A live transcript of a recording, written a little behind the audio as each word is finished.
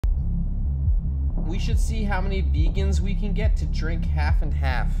We should see how many vegans we can get to drink half and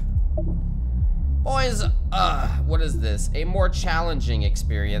half. Boys, what is this? A more challenging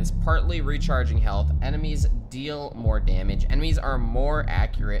experience, partly recharging health. Enemies deal more damage. Enemies are more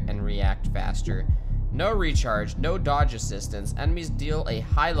accurate and react faster. No recharge, no dodge assistance. Enemies deal a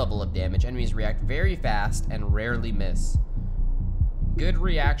high level of damage. Enemies react very fast and rarely miss. Good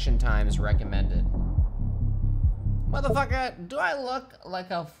reaction times recommended. Motherfucker, do I look like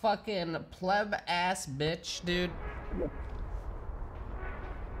a fucking pleb ass bitch, dude?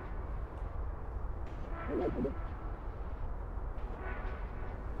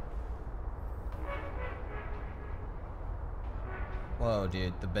 Whoa,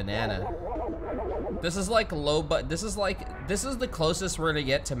 dude, the banana. This is like low, but this is the closest we're gonna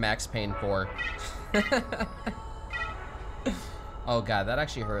get to Max Payne 4. Oh god, that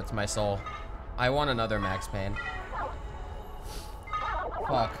actually hurts my soul. I want another Max Payne.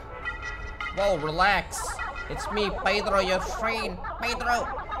 Fuck. Whoa, relax. It's me, Pedro, your friend. Pedro,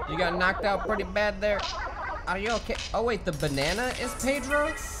 you got knocked out pretty bad there. Are you okay? Oh wait, the banana is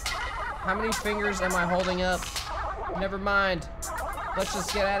Pedro? How many fingers am I holding up? Never mind. Let's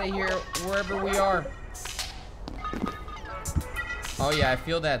just get out of here, wherever we are. Oh yeah, I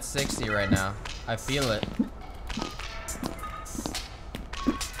feel that 60 right now. I feel it.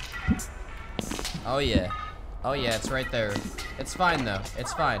 Oh yeah. Oh yeah, it's right there. It's fine though,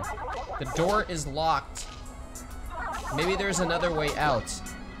 it's fine. The door is locked. Maybe there's another way out.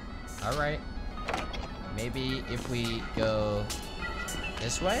 All right. Maybe if we go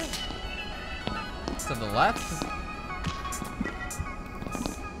this way? To the left?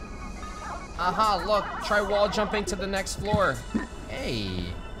 Aha, look, try wall jumping to the next floor. Hey.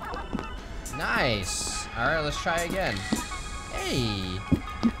 Nice. All right, let's try again. Hey.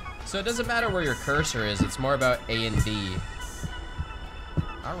 So it doesn't matter where your cursor is, it's more about A and B.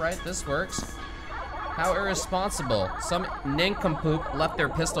 All right, this works. How irresponsible. Some nincompoop left their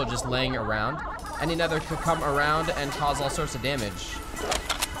pistol just laying around. Any other could come around and cause all sorts of damage.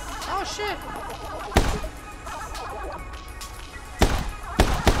 Oh shit.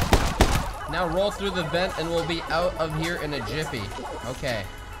 Now roll through the vent and we'll be out of here in a jiffy. Okay.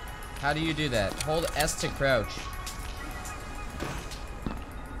 How do you do that? Hold S to crouch.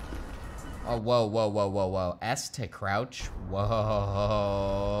 Oh, whoa, whoa, whoa, whoa, whoa. S to crouch?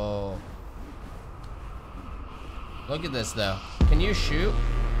 Whoa. Look at this, though. Can you shoot?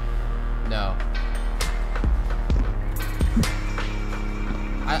 No.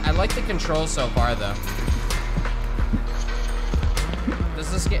 I like the controls so far, though.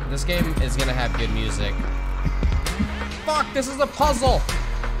 This game is gonna have good music. Fuck, this is a puzzle!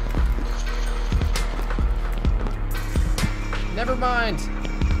 Never mind.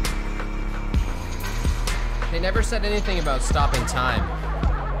 They never said anything about stopping time.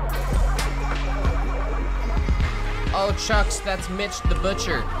 Oh, Chucks, that's Mitch the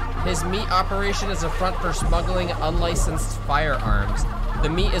Butcher. His meat operation is a front for smuggling unlicensed firearms. The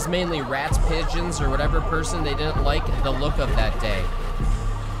meat is mainly rats, pigeons, or whatever person they didn't like the look of that day.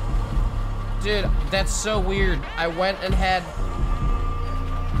 Dude, that's so weird. I went and had...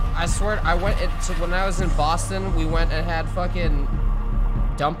 I swear, when I was in Boston, we went and had fucking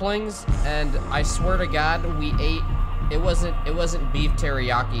dumplings, and I swear to God, we ate... It wasn't beef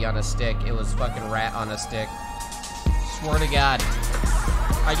teriyaki on a stick. It was fucking rat on a stick. Swear to God.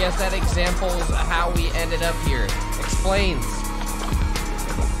 I guess that examples how we ended up here. Explains.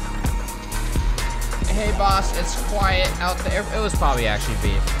 Hey boss, it's quiet out there. It was probably actually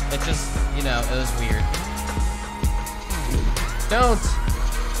beef. It just, you know, it was weird. Don't.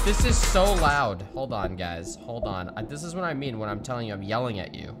 This is so loud. Hold on, guys. Hold on. This is what I mean when I'm telling you I'm yelling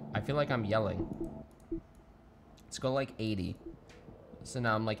at you. I feel like I'm yelling. Let's go like 80. So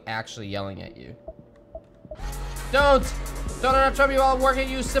now I'm like actually yelling at you. Don't interrupt me while I'm working,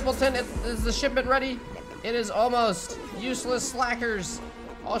 you simpleton. Is the shipment ready? It is almost. Useless slackers.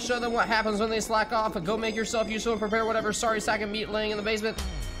 I'll show them what happens when they slack off. Go make yourself useful and prepare whatever sorry sack of meat laying in the basement.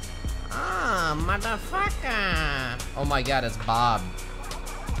 Ah, motherfucker. Oh my God, it's Bob.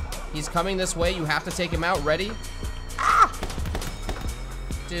 He's coming this way. You have to take him out. Ready? Ah!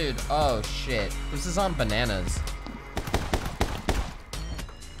 Dude, oh shit. This is on bananas.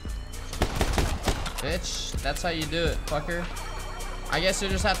 Bitch, that's how you do it, fucker. I guess you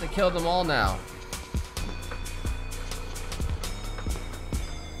just have to kill them all now.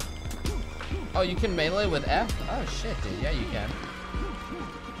 Oh, you can melee with F? Oh shit, dude. Yeah, you can.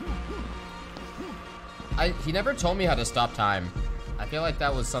 He never told me how to stop time. I feel like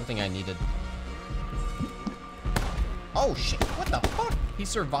that was something I needed. Oh shit, what the fuck? He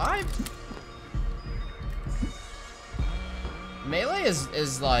survived? Melee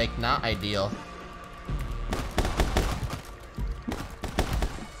is like not ideal.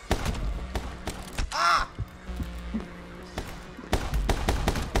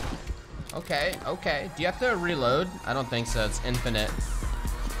 Okay, okay. Do you have to reload? I don't think so. It's infinite.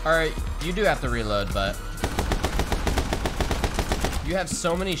 Alright, you do have to reload, but... You have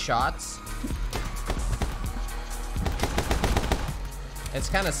so many shots. It's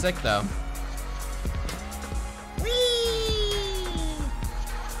kind of sick, though.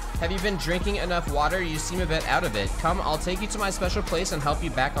 Have you been drinking enough water? You seem a bit out of it. Come, I'll take you to my special place and help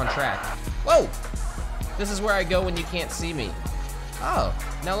you back on track. Whoa! This is where I go when you can't see me. Oh,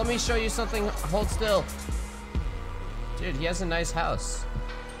 now let me show you something. Hold still. Dude, he has a nice house.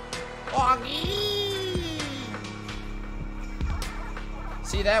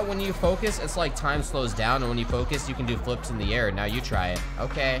 See that? When you focus, it's like time slows down, and when you focus, you can do flips in the air. Now you try it.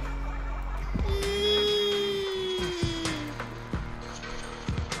 Okay.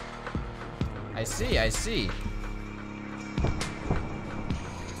 I see, I see.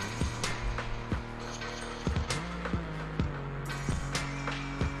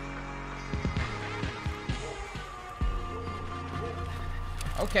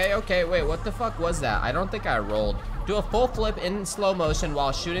 Okay, okay, wait, what the fuck was that? I don't think I rolled. Do a full flip in slow motion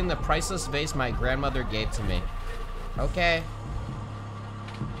while shooting the priceless vase my grandmother gave to me. Okay.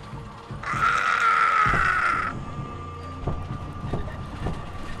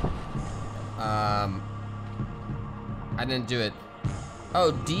 I didn't do it.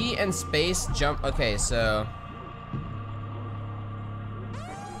 Oh, D and space jump. Okay, so.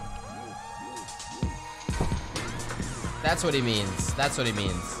 That's what he means. That's what he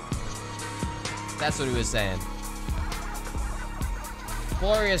means. That's what he was saying.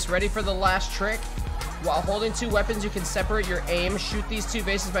 Glorious, ready for the last trick? While holding two weapons, you can separate your aim. Shoot these two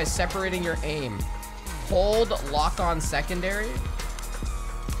bases by separating your aim. Hold lock on secondary.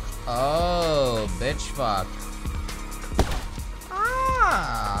 Oh, bitch fuck.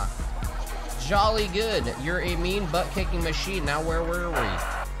 Ah. Jolly good. You're a mean butt-kicking machine. Now where were we?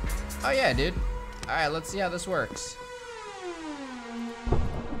 Oh yeah, dude. Alright, let's see how this works.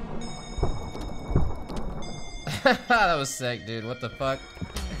 That was sick, dude. What the fuck?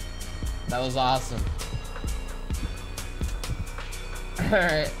 That was awesome.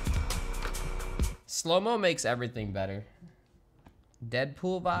 Alright. Slow-mo makes everything better.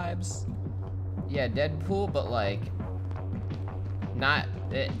 Deadpool vibes? Yeah, Deadpool, but like... Not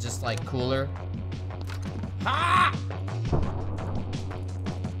it, just like cooler. Ah!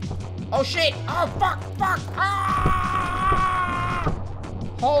 Oh shit! Oh fuck! Fuck! Ah!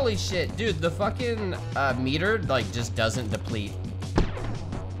 Holy shit, dude! The fucking meter like just doesn't deplete.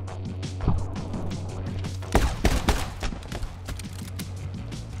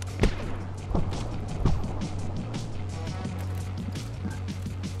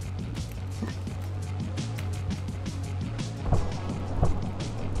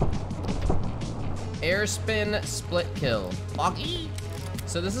 Air spin split kill.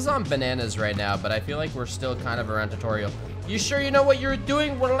 So this is on bananas right now, but I feel like we're still kind of around tutorial. You sure you know what you're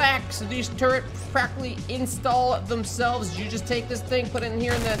doing? Relax. These turrets practically install themselves. You just take this thing, put it in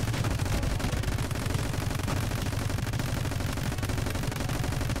here, and then...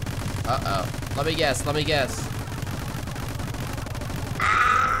 Uh-oh. Let me guess, let me guess.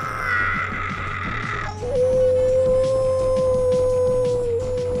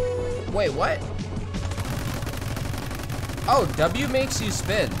 Wait, what? Oh, W makes you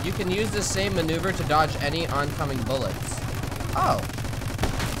spin. You can use the same maneuver to dodge any oncoming bullets. Oh.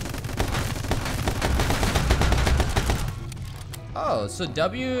 Oh, so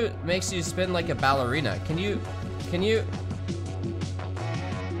W makes you spin like a ballerina. Can you...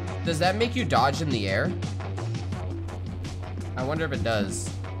 Does that make you dodge in the air? I wonder if it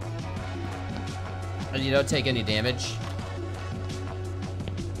does. And you don't take any damage.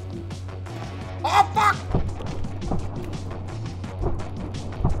 Oh, fuck!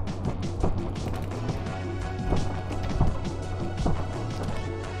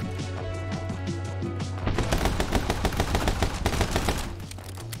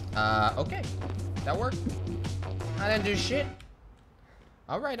 Okay. That worked. I didn't do shit.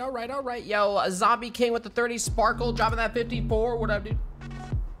 Alright, alright, alright. Yo, Zombie King with the 30 sparkle, dropping that 54. What up, dude?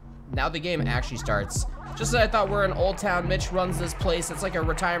 Now the game actually starts. Just as I thought, we're in Old Town. Mitch runs this place. It's like a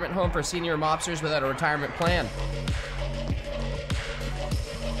retirement home for senior mobsters without a retirement plan.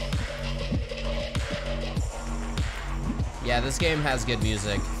 Yeah, this game has good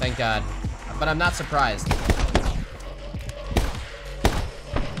music. Thank God. But I'm not surprised.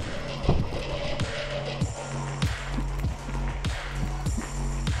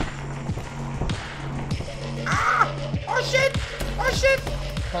 Oh shit! Oh shit!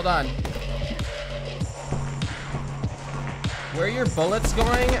 Hold on. Where your bullet's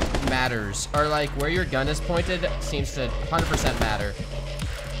going matters. Or like where your gun is pointed seems to 100% matter.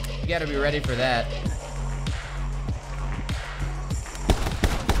 You gotta be ready for that.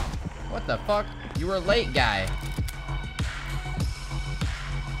 What the fuck? You were late, guy.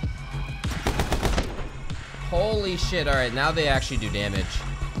 Holy shit. Alright, now they actually do damage.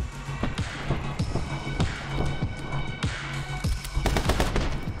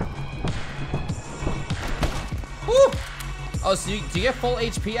 Woo! Oh, so do you get full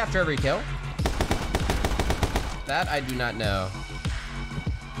HP after every kill? That I do not know.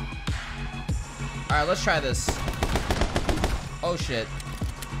 Alright, let's try this. Oh shit.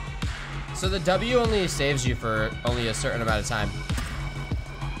 So the W only saves you for only a certain amount of time.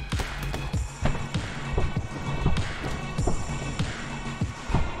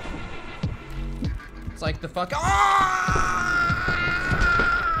 It's like the fuck. Ah!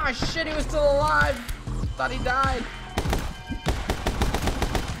 Shit, he was still alive. Thought he died.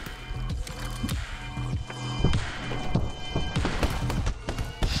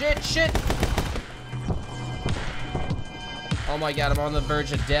 Shit, shit. Oh my god, I'm on the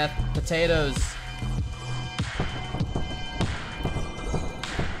verge of death. Potatoes.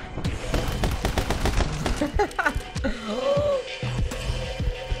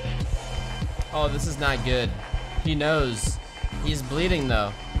 Oh, this is not good. He knows. He's bleeding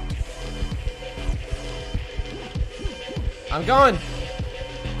though. I'm going.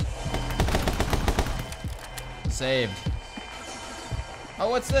 Saved. Oh,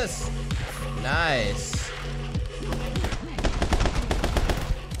 what's this? Nice.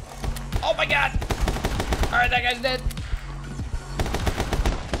 Oh my god! Alright, that guy's dead.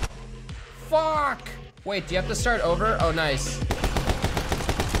 Fuck! Wait, do you have to start over? Oh, nice.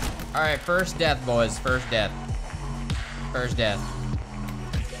 Alright, first death, boys. First death. First death.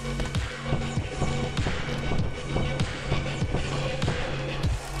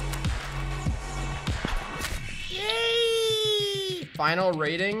 Yay! Final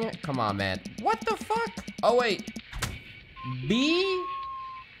rating? Come on, man. What the fuck? Oh, wait. B?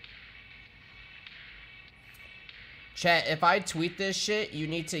 Chat, if I tweet this shit, you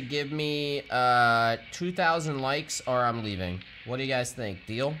need to give me 2,000 likes or I'm leaving. What do you guys think?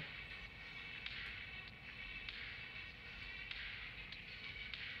 Deal?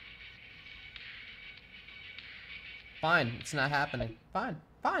 Fine, it's not happening. Fine,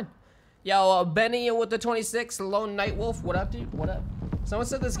 fine. Yo, Benny with the 26, Lone Nightwolf, what up, dude? What up? Someone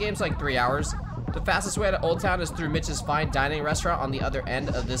said this game's like 3 hours. The fastest way to Old Town is through Mitch's Fine Dining Restaurant on the other end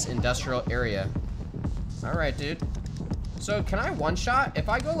of this industrial area. All right, dude. So can I one-shot? If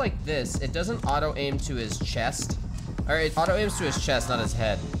I go like this, it doesn't auto-aim to his chest. Or it auto-aims to his chest, not his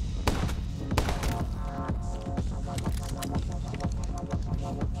head.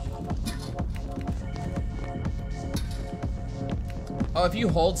 Oh, if you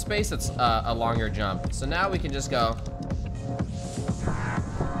hold space, it's a longer jump. So now we can just go.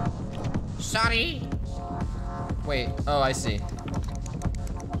 Sorry. Wait, oh, I see.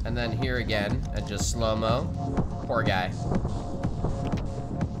 And then here again, and just slow-mo. Poor guy.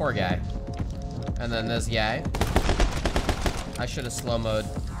 Poor guy. And then this guy. I should have slow-moed.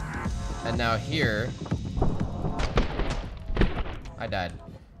 And now here. I died.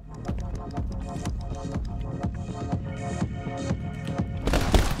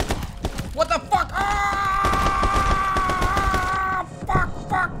 What the fuck? Ah! Fuck,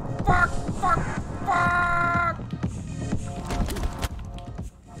 fuck, fuck, fuck, fuck.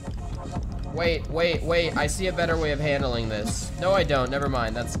 Wait, wait, wait. I see a better way of handling this. No, I don't. Never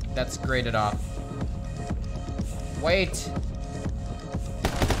mind. That's graded off. Wait.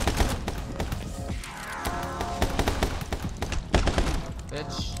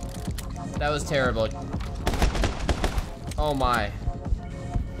 Bitch. That was terrible. Oh my.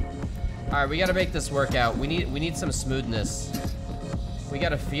 Alright, we gotta make this work out. We need some smoothness. We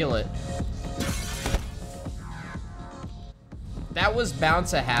gotta feel it. That was bound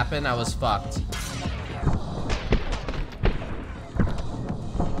to happen. I was fucked.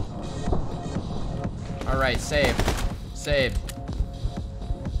 Alright, save. Save.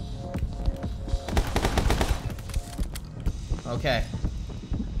 Okay.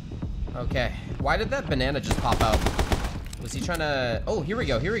 Okay. Why did that banana just pop out? Was he trying to... Oh, here we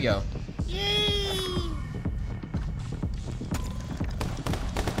go, here we go. Yay!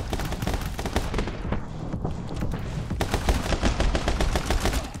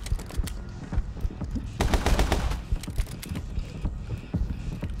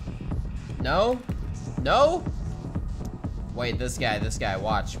 No? No? Wait, this guy,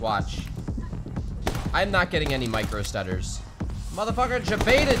 watch, watch. I'm not getting any micro stutters. Motherfucker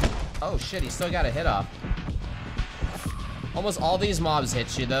jebaited! Oh shit, he still got a hit off. Almost all these mobs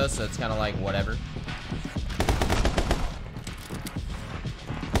hit you though, so it's kind of like whatever.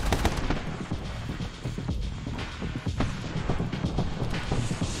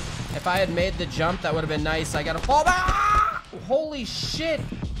 If I had made the jump, that would have been nice. I gotta fall back. Ah! Holy shit.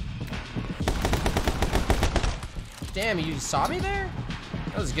 Damn, you saw me there?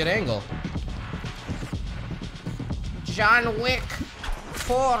 That was a good angle. John Wick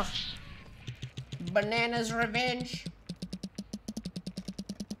 4. Banana's Revenge.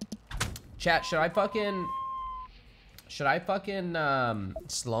 Chat, should I fucking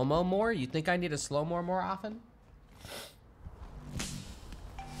slow-mo more? You think I need to slow-mo more often?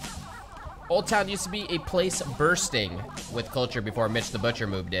 Old Town used to be a place bursting with culture before Mitch the Butcher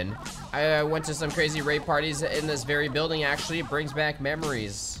moved in. I went to some crazy rave parties in this very building, actually. It brings back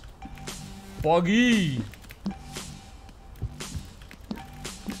memories. Buggy!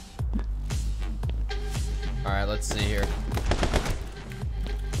 Alright, let's see here.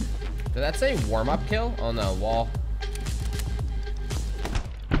 Did that say warm-up kill? Oh no, wall.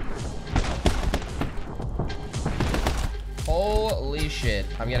 Holy shit.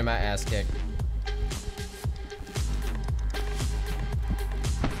 I'm getting my ass kicked.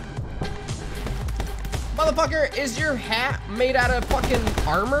 Motherfucker, is your hat made out of fucking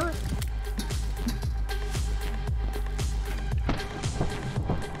armor?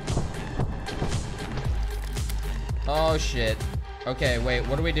 Oh shit. Okay, wait,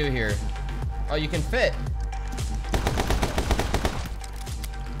 what do we do here? Oh, you can fit.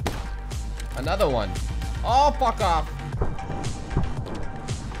 Another one. Oh, fuck off.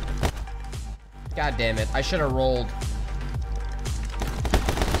 God damn it, I should have rolled.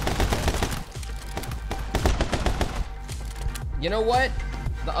 You know what?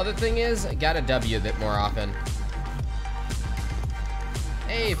 The other thing is, I gotta W a bit more often.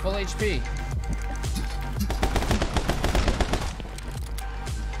 Hey, full HP.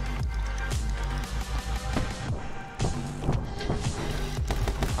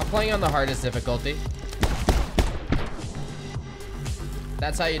 I'm playing on the hardest difficulty.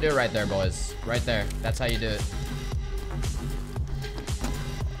 That's how you do it right there, boys. Right there. That's how you do it.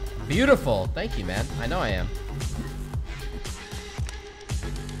 Beautiful. Thank you, man. I know I am.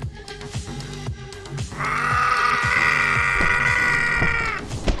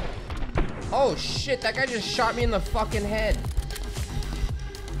 Oh shit, that guy just shot me in the fucking head.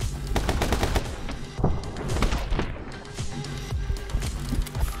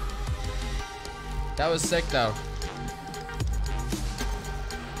 That was sick though.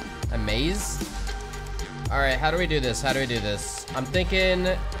 A maze? Alright, how do we do this? How do we do this? I'm thinking...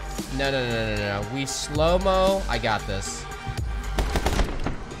 No. We slow-mo. I got this.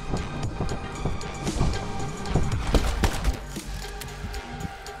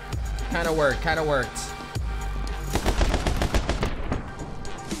 Kinda worked, kinda worked.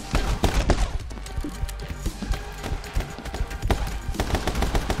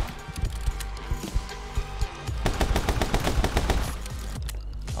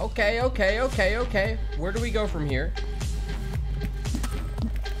 Okay. Where do we go from here?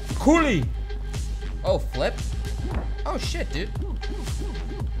 Coolie! Oh, flip? Oh shit, dude.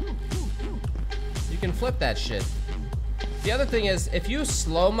 You can flip that shit. The other thing is, if you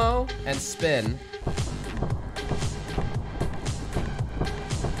slow-mo and spin...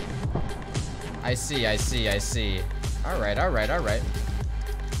 I see. Alright.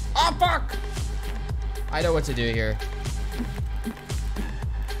 Oh, fuck! I know what to do here.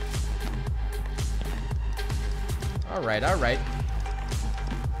 Alright.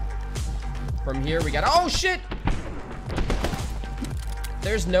 From here, we got... Oh, shit!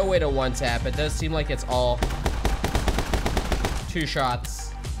 There's no way to one-tap. It does seem like it's all... 2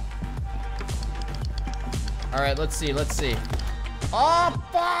 shots. Alright, let's see. Oh,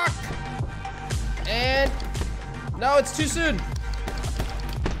 fuck! And... No, it's too soon.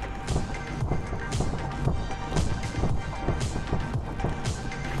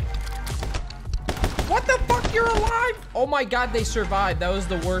 What the fuck? You're alive? Oh my god, they survived. That was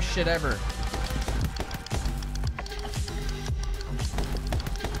the worst shit ever.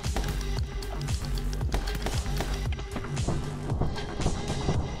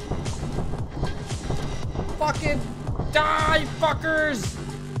 Fucking die, fuckers!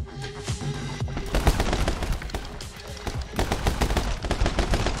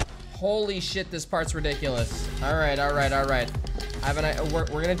 Holy shit, this part's ridiculous. Alright.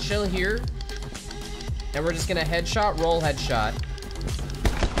 We're gonna chill here. And we're just gonna headshot, roll headshot.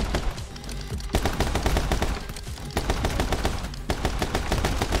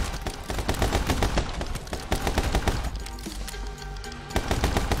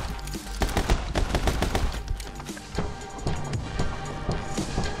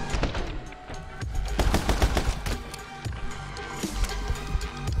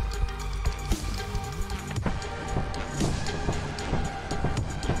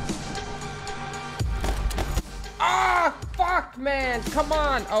 man, come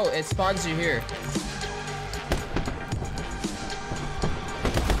on. Oh, it spawns you here.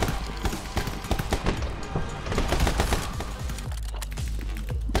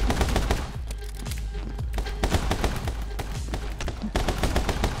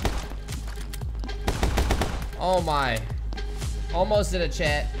 Oh my. Almost did a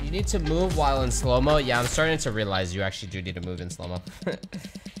chat. You need to move while in slow-mo. Yeah, I'm starting to realize you actually do need to move in slow-mo.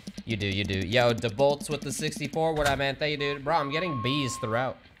 You do, you do. Yo, the bolts with the 64. What I meant, thank you, dude. Bro, I'm getting B's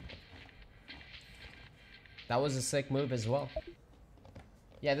throughout. That was a sick move as well.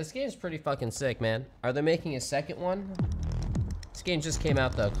 Yeah, this game's pretty fucking sick, man. Are they making a second one? This game just came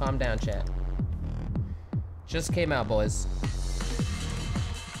out, though. Calm down, chat. Just came out, boys.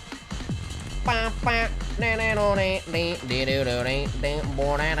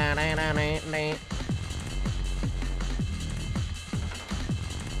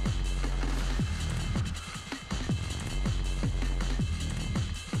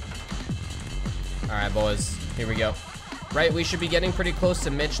 Alright, boys. Here we go. Right, we should be getting pretty close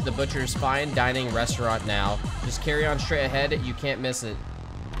to Mitch the Butcher's fine dining restaurant now. Just carry on straight ahead. You can't miss it.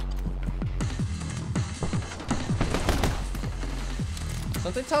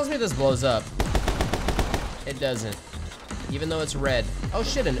 Something tells me this blows up. It doesn't. Even though it's red. Oh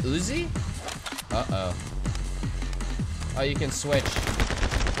shit, an Uzi? Uh-oh. Oh, you can switch.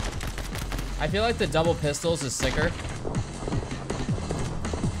 I feel like the double pistols is sicker.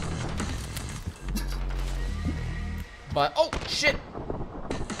 But, oh shit!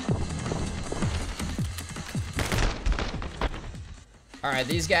 Alright,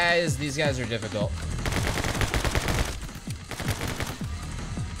 these guys are difficult.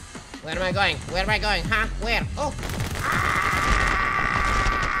 Where am I going? Where am I going? Huh? Where? Oh! Ah!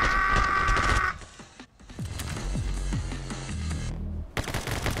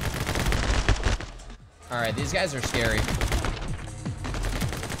 Alright, these guys are scary.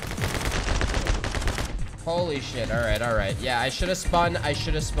 Holy shit, alright, alright. Yeah, I should have spun. I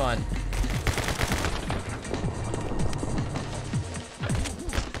should have spun.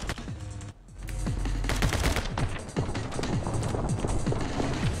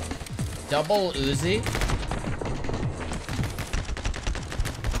 Double Uzi?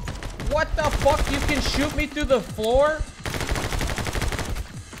 What the fuck? You can shoot me through the floor?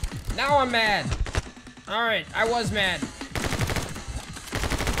 Now I'm mad. Alright, I was mad.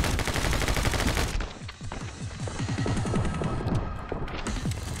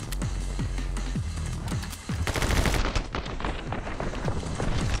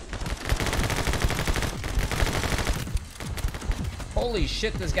 Holy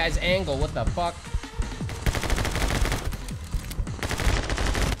shit, this guy's angle, what the fuck?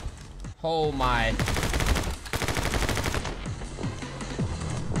 Oh my.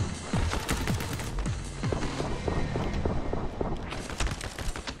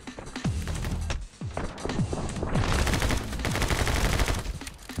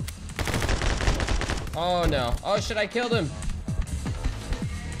 Oh no. Oh shit, I killed him.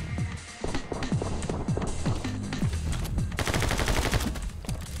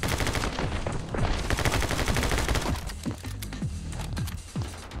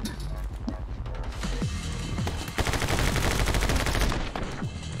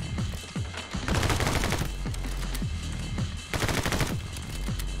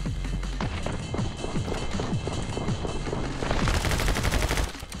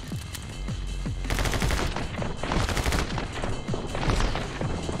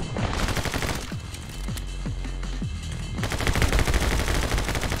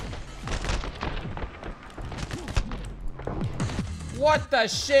 What the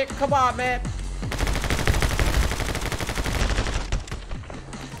shit? Come on, man.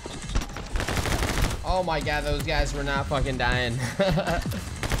 Oh my god, those guys were not fucking dying.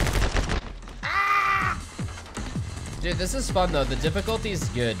 Ah! Dude, this is fun though. The difficulty's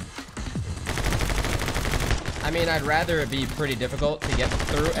good. I mean, I'd rather it be pretty difficult to get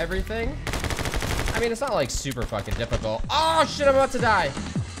through everything. I mean, it's not like super fucking difficult. Oh shit, I'm about to die.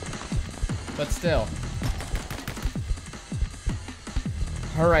 But still.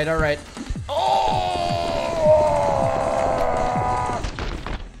 Alright, alright. Oh!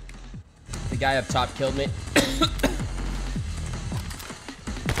 The guy up top killed me.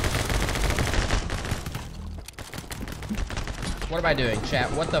 What am I doing, chat?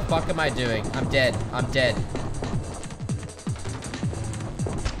 What the fuck am I doing? I'm dead. I'm dead.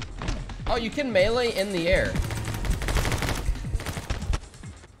 Oh, you can melee in the air.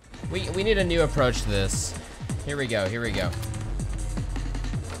 We need a new approach to this. Here we go, here we go.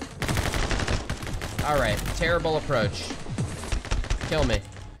 Alright, terrible approach. Kill me.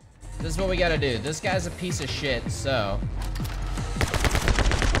 This is what we gotta do. This guy's a piece of shit, so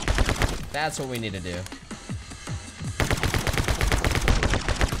That's what we need to do.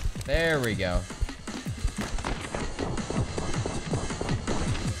 There we go.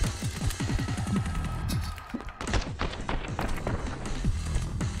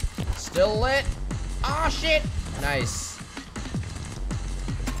 Still lit. Oh shit. Nice.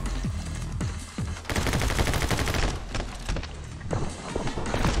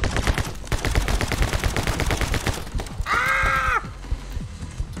 Ah!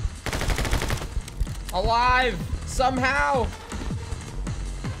 Alive somehow.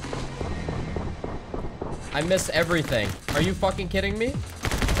 I missed everything. Are you fucking kidding me?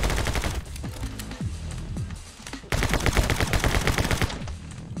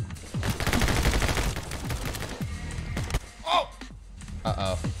 Oh!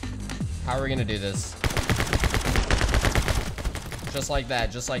 Uh-oh. How are we gonna do this? Just like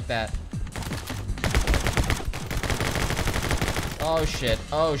that, just like that. Oh shit,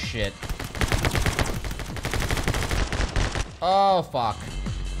 oh shit. Oh fuck.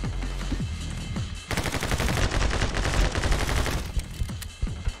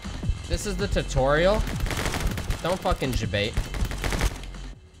 This is the tutorial? Don't fucking debate.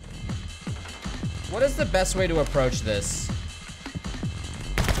 What is the best way to approach this?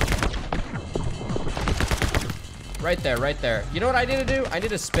 Right there, right there. You know what I need to do? I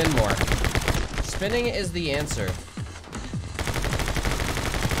need to spin more. Spinning is the answer.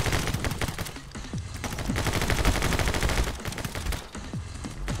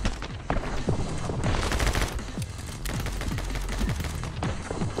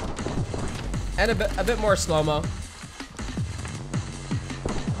 And a bit more slow-mo.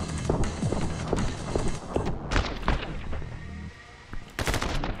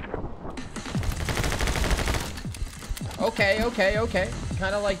 Okay, okay, okay.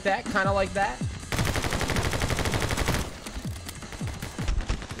 Kind of like that, kind of like that.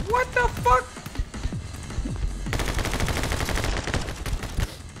 What the fuck?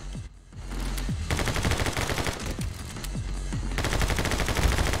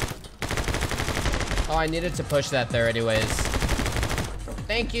 Oh, I needed to push that there anyways.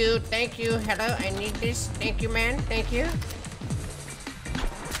 Thank you, thank you. Hello, I need this. Thank you, man. Thank you.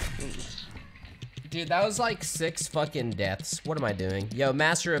 Dude, that was like 6 fucking deaths. What am I doing? Yo,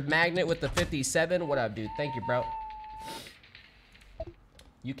 Master of Magnet with the 57. What up, dude? Thank you, bro.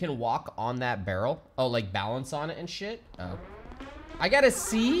 You can walk on that barrel? Oh, like balance on it and shit? Oh. I got a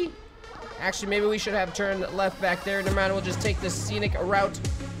C? Actually, maybe we should have turned left back there. Never mind, we'll just take this scenic route.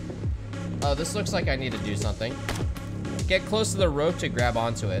 Oh, this looks like I need to do something. Get close to the rope to grab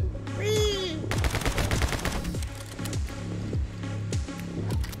onto it. Whee!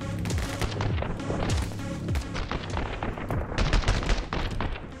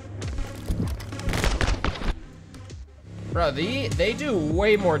 Bro, they do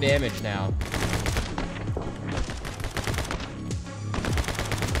way more damage now.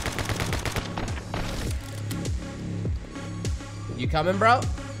 You coming, bro?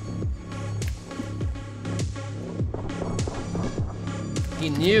 He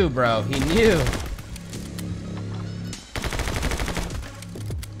knew, bro. He knew.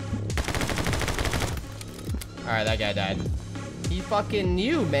 Alright, that guy died. He fucking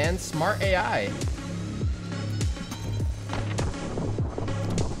knew, man. Smart AI.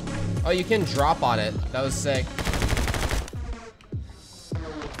 Oh, you can drop on it. That was sick.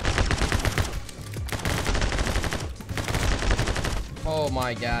 Oh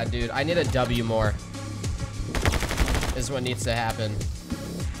my god, dude. I need a W more. Is what needs to happen.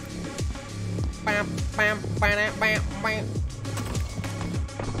 Bam, bam, bam, bam, bam.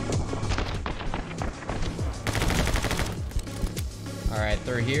 Alright,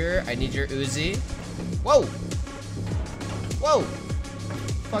 through here. I need your Uzi. Whoa! Whoa!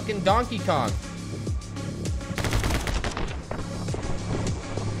 Fucking Donkey Kong.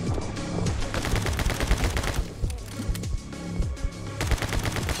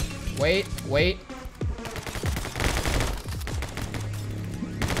 Wait, wait.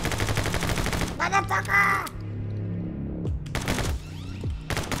 Motherfucker!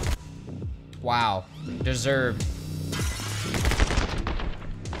 Wow. Deserved.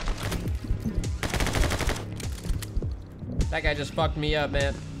 That guy just fucked me up,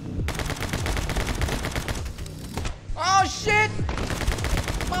 man. Oh, shit!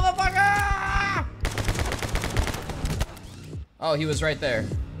 Motherfucker! Oh, he was right there.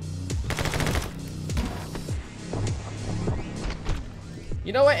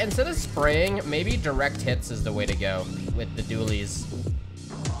 You know what? Instead of spraying, maybe direct hits is the way to go with the dualies.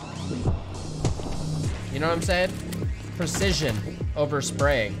 You know what I'm saying? Precision over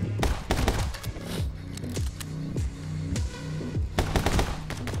spraying.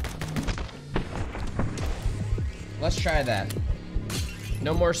 Let's try that.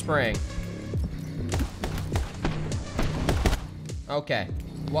 No more spraying. Okay.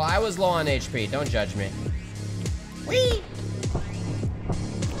 Well, I was low on HP. Don't judge me. Whee!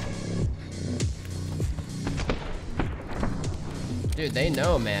 Dude, they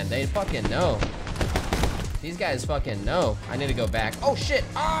know, man. They fucking know. These guys fucking know. I need to go back. Oh, shit.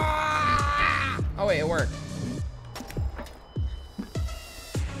 Ah! Oh, wait, it worked.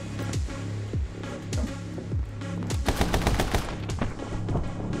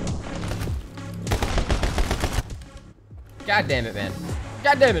 God damn it, man.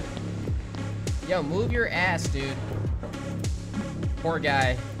 God damn it. Yo, move your ass, dude. Poor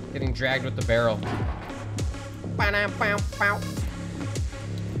guy getting dragged with the barrel.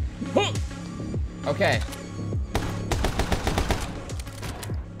 Okay.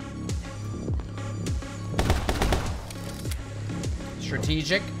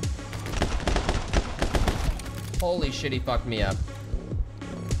 Strategic. Holy shit, he fucked me up.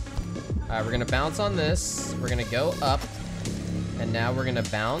 Alright, we're gonna bounce on this. We're gonna go up. And now we're gonna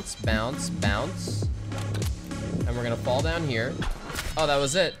bounce, bounce, bounce. And we're gonna fall down here. Oh, that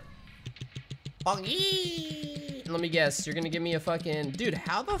was it. Let me guess, you're gonna give me a fucking... Dude,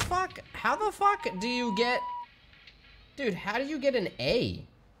 how the fuck do you get... Dude, how do you get an A?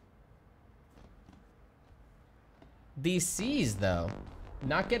 These C's, though.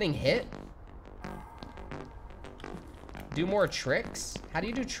 Not getting hit? Do more tricks? How do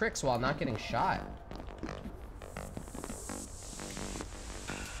you do tricks while not getting shot?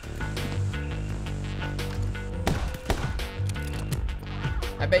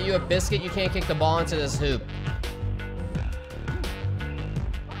 I bet you a biscuit you can't kick the ball into this hoop.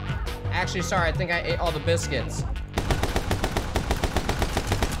 Actually, sorry, I think I ate all the biscuits.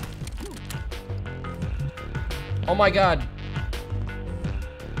 Oh my god.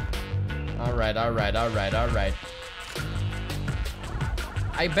 Alright, alright, alright, alright.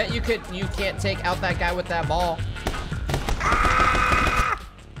 I bet you can't take out that guy with that ball. Ah!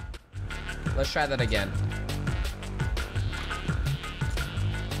 Let's try that again.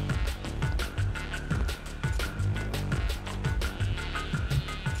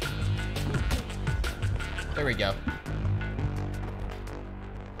 There we go.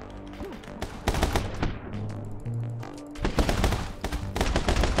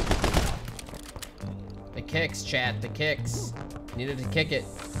 The kicks, chat, the kicks. Needed to kick it.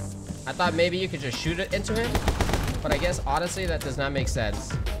 I thought maybe you could just shoot it into him, but I guess honestly that does not make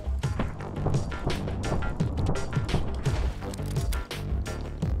sense.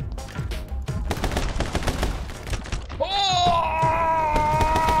 Oh!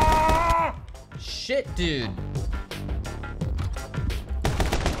 Shit, dude.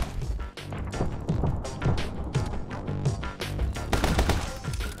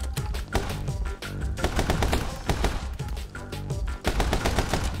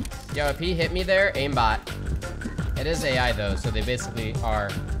 Yo, if he hit me there, aimbot. It is AI though, so they basically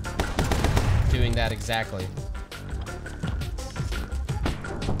are doing that exactly.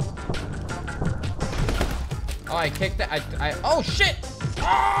 Oh, I kicked that. Oh shit!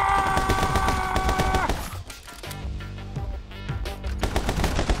 Ah!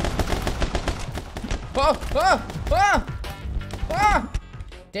 Oh, oh, oh, oh!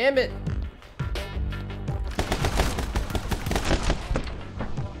 Damn it.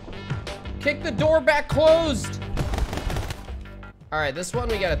 Kick the door back closed. All right, this one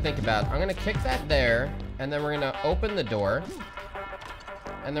we gotta think about. I'm gonna kick that there, and then we're gonna open the door,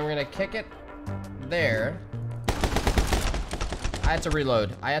 and then we're gonna kick it there. I had to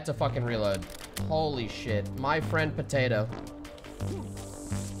reload. I had to fucking reload. Holy shit. My friend Potato.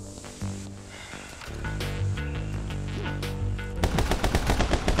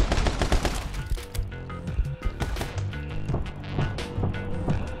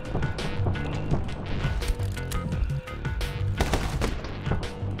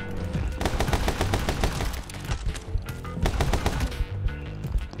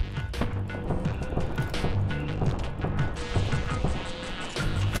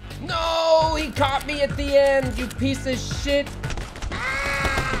 He caught me at the end, you piece of shit.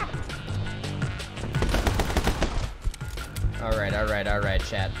 Ah! All right,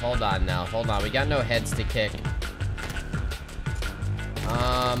 chat. Hold on now. Hold on. We got no heads to kick.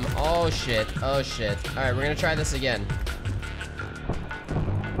 Oh shit. Oh shit. All right, we're gonna try this again.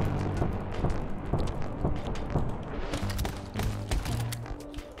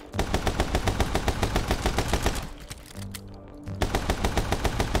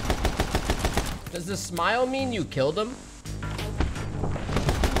 Does the smile mean you killed him?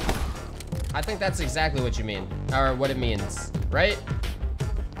 I think that's exactly what you mean, or what it means, right?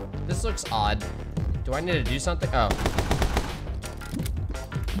 This looks odd. Do I need to do something? Oh.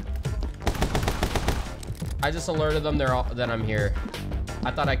 I just alerted them that I'm here.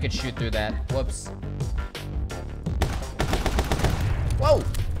 I thought I could shoot through that. Whoops. Whoa!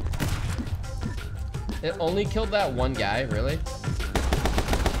 It only killed that one guy, really?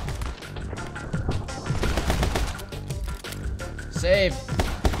 Save.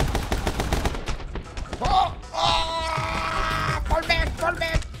 Oh! Oh! Fall back! Fall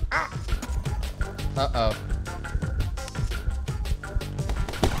back! Ah! Uh-oh.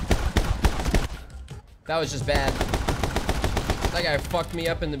 That was just bad. That guy fucked me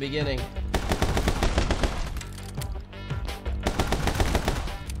up in the beginning.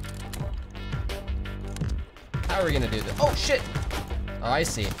 How are we gonna do this? Oh, shit! Oh, I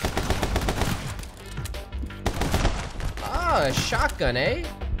see. Ah, a shotgun, eh?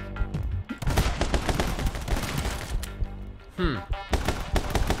 Hmm.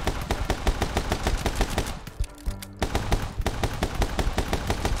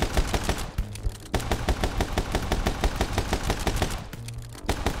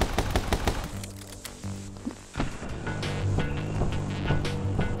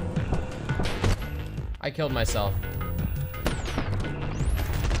 I killed myself.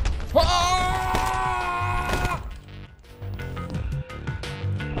 Ah!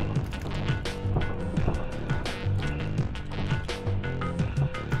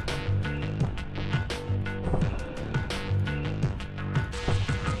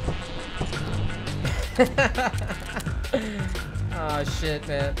 Oh shit,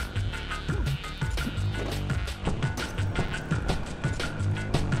 man.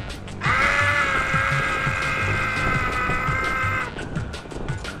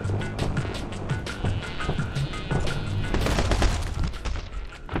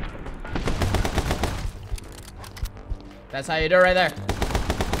 That's how you do it right there.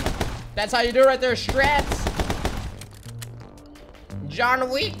 That's how you do it right there, strats. John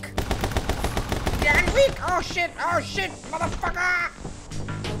Wick. John Wick. Oh shit, motherfucker.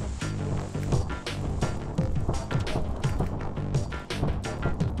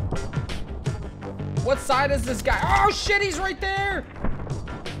 What side is this guy? Oh shit, he's right there.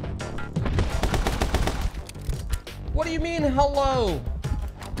 What do you mean, hello?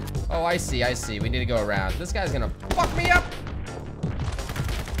 Oh, I see, I see. We need to go around. This guy's gonna fuck me up.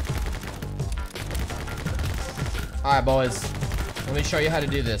 All right, boys. Let me show you how to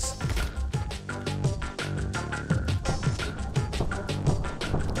do this.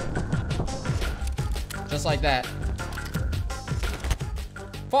 Just like that.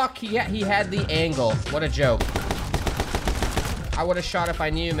 Fuck, he had the angle. What a joke. I would have shot if I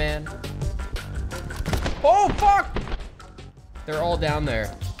knew, man. Oh, fuck! They're all down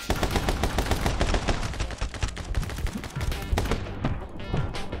there.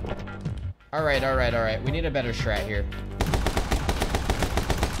 All right. We need a better strat here.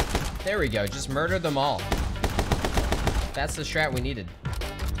 There we go. Just murder them all. That's the strat we needed.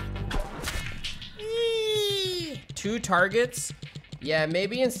 2 targets? Yeah,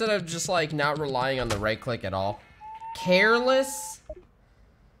 maybe instead of just like not relying on the right click at all. Careless?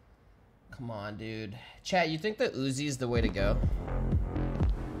 Come on, dude. Chat, you think the Uzi is the way to go?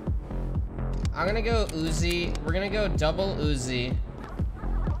 I'm gonna go Uzi. We're gonna go double Uzi.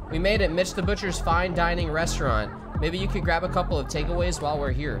 We made it, Mitch the Butcher's fine dining restaurant. Maybe you could grab a couple of takeaways while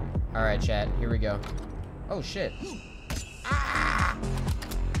we're here. All right, chat, here we go. Oh, shit. Ah!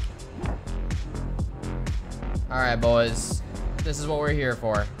 All right, boys. This is what we're here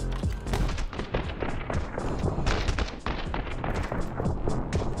for.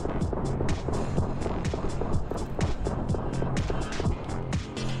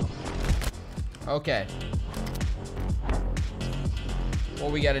 Okay.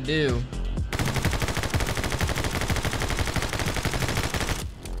 What we gotta do.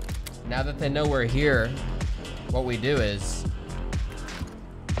 Now that they know we're here, what we do is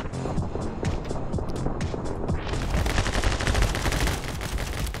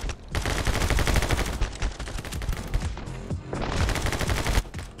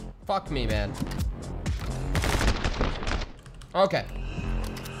fuck me, man. Okay.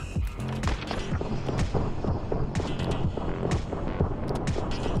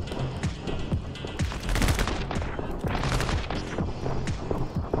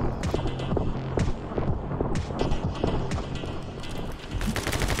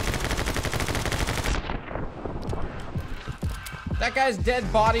 That guy's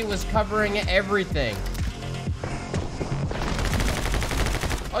dead body was covering everything.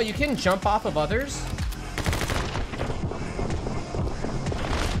 Oh, you can jump off of others?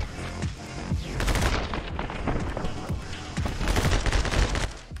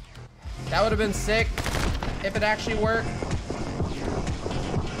 That would have been sick if it actually worked.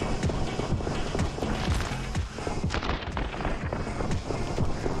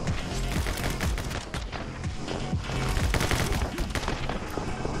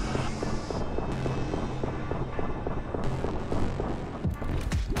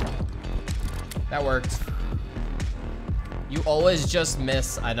 That worked. You always just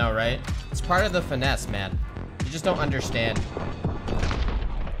miss. I know, right? It's part of the finesse, man. You just don't understand.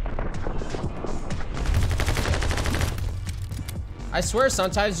 I swear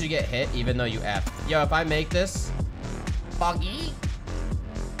sometimes you get hit even though you F. Yo, if I make this... Foggy?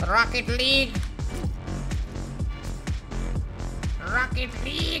 Rocket League? Rocket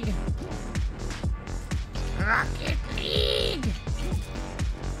League? Rocket League?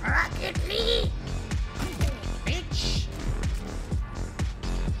 Rocket League? Bitch.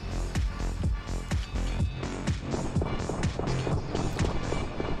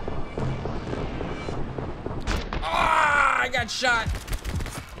 Ah, I got shot.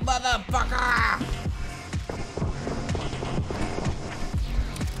 Motherfucker.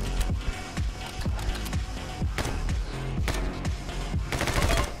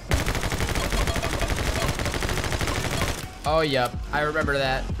 Oh, yep. I remember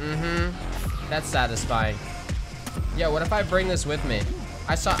that. That's satisfying. Yo, what if I bring this with me?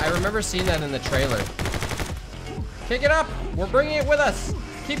 I remember seeing that in the trailer. Kick it up. We're bringing it with us.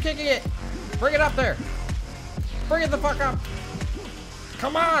 Keep kicking it. Bring it up there. Bring it the fuck up.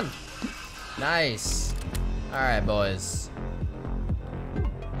 Come on. Nice. All right, boys.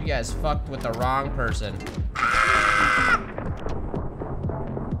 You guys fucked with the wrong person. Ah!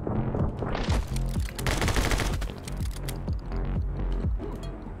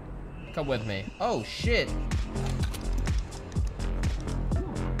 Come with me. Oh, shit.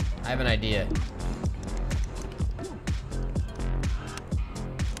 I have an idea.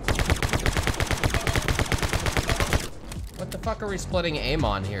 What the fuck are we splitting aim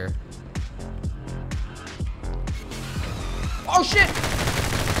on here? Oh, shit!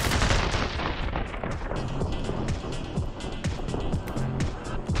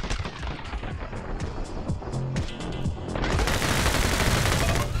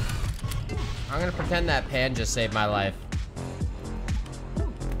 I'm gonna pretend that pan just saved my life.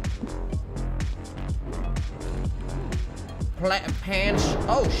 Pan.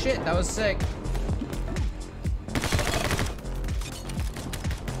 Oh shit, that was sick.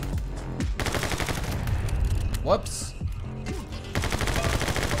 Whoops.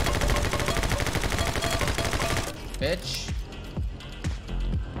 Bitch.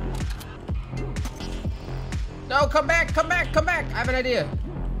 No, come back, come back, come back. I have an idea.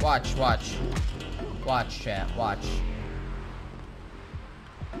 Watch, watch. Watch, chat, watch.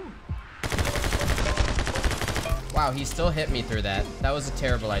 Wow, he still hit me through that. That was a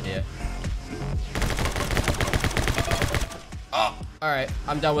terrible idea. Oh! Alright,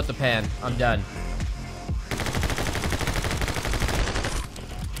 I'm done with the pan. I'm done.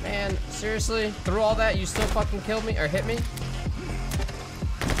 Man, seriously? Through all that, you still fucking killed me? Or hit me?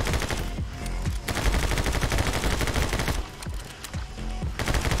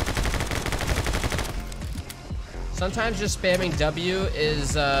 Sometimes just spamming W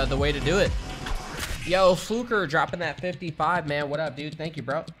is the way to do it. Yo, Fluker dropping that 55, man. What up, dude? Thank you,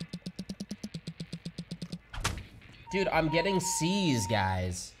 bro. Dude, I'm getting C's,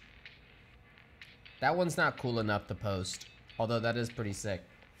 guys. That one's not cool enough to post. Although that is pretty sick.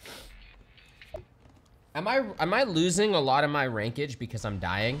 Am I losing a lot of my rankage because I'm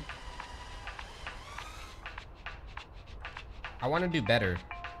dying? I want to do better.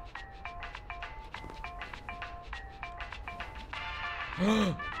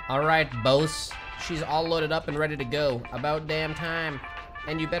 Alright, boss. She's all loaded up and ready to go. About damn time.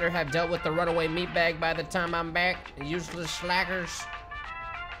 And you better have dealt with the runaway meatbag by the time I'm back. Useless slackers.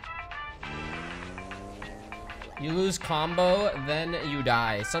 You lose combo, then you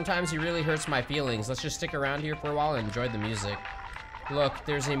die. Sometimes he really hurts my feelings. Let's just stick around here for a while and enjoy the music. Look,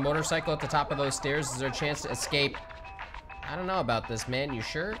 there's a motorcycle at the top of those stairs. Is there a chance to escape? I don't know about this, man. You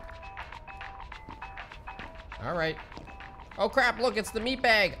sure? Alright. Oh crap, look, it's the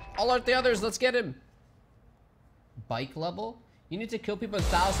meatbag. All out the others, let's get him. Bike level? You need to kill people in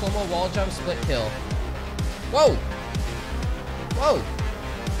style, slow-mo, wall jump, split kill. Whoa! Whoa!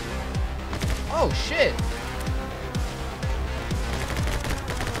 Oh shit!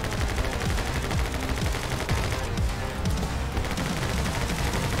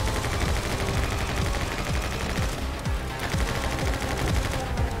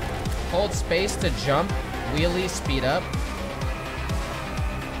 Hold space to jump, wheelie, speed up.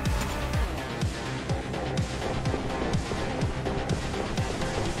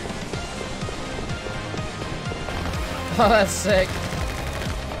 Oh, that's sick.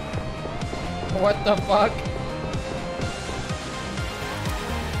 What the fuck?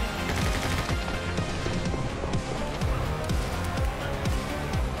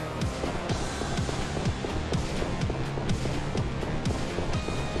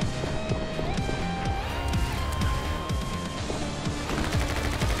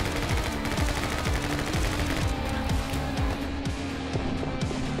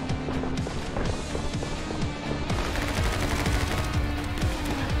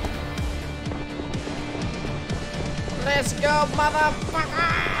 Let's go, motherfucker!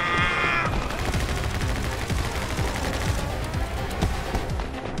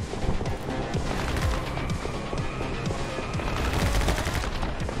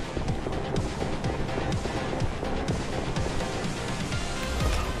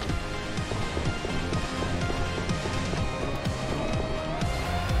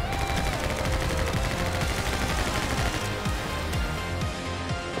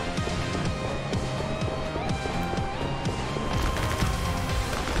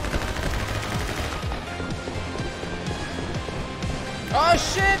 Oh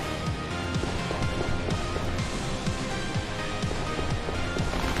shit!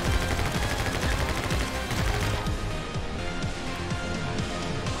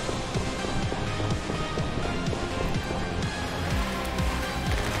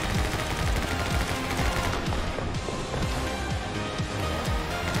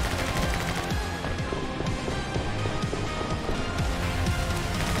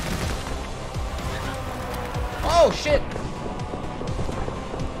 Oh shit!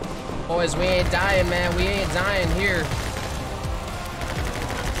 Boys, we ain't dying, man. We ain't dying here.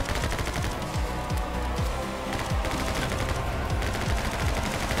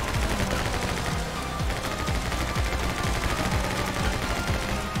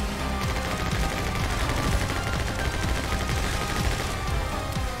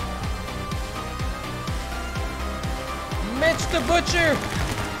 Mitch the Butcher!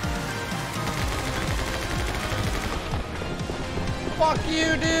 Fuck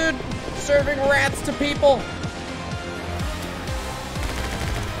you, dude! Serving rats to people!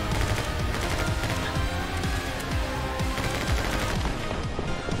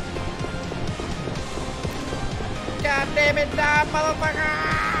 God damn it, die, motherfucker!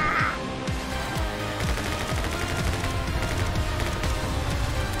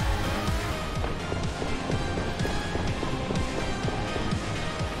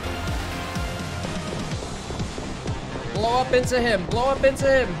 Blow up into him, blow up into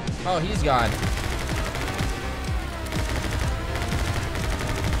him! Oh, he's gone.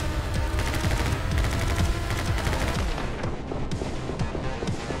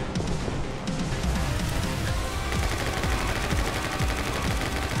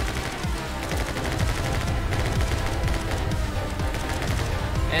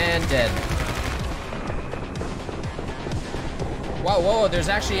 And dead. Whoa, whoa, there's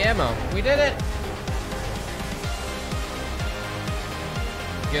actually ammo. We did it!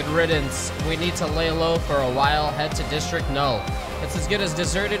 Good riddance. We need to lay low for a while. Head to District Null. It's as good as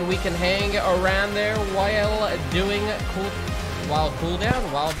deserted. We can hang around there while doing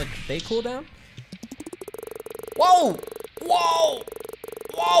cooldown. While they cool down. Whoa! Whoa!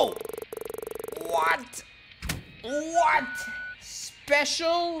 Whoa! What? What?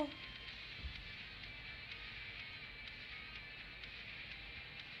 Special?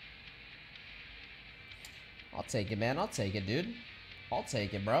 I'll take it, man. I'll take it, dude. I'll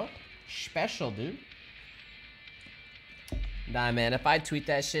take it, bro. Special, dude. Nah, man, if I tweet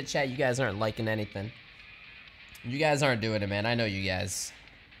that shit, chat, you guys aren't liking anything. You guys aren't doing it, man. I know you guys.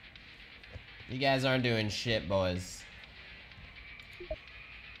 You guys aren't doing shit, boys.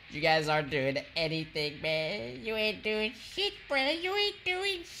 You guys aren't doing anything, man. You ain't doing shit, bro. You ain't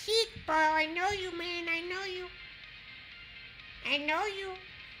doing shit, bro. I know you, man. I know you. I know you.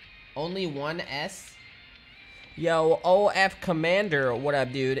 Only one S? Yo, OF Commander, what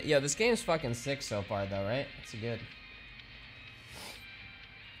up, dude? Yo, this game's fucking sick so far, though, right? It's good.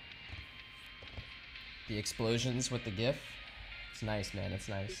 The explosions with the GIF. It's nice, man. It's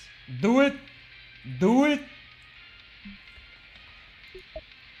nice. Do it! Do it!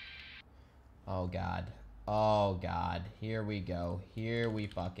 Oh, God. Oh, God. Here we go. Here we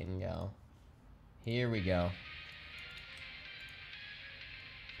fucking go. Here we go.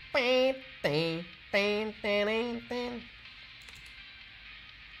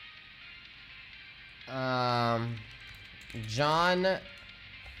 John.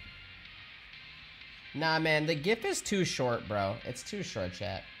 Nah, man, the GIF is too short, bro. It's too short,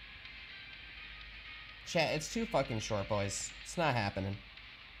 chat. Chat, it's too fucking short, boys. It's not happening.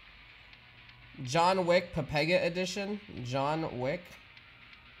 John Wick Pepega edition. John Wick.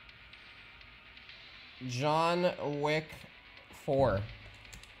 John Wick 4.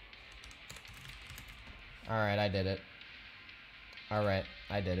 Alright, I did it. Alright,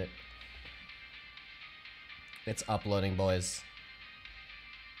 I did it. It's uploading, boys.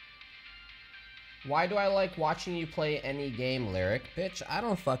 Why do I like watching you play any game, Lirik? Bitch, I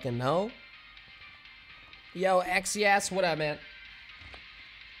don't fucking know. Yo, XYS, what up, man?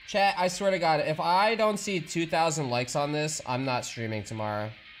 Chat, I swear to God, if I don't see 2,000 likes on this, I'm not streaming tomorrow.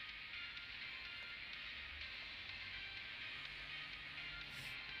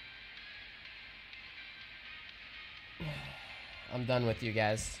 I'm done with you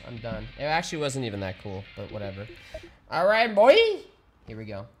guys. I'm done. It actually wasn't even that cool, but whatever. Alright, boy! Here we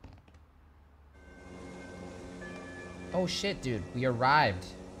go. Oh shit, dude. We arrived.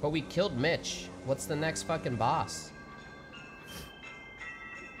 But we killed Mitch. What's the next fucking boss?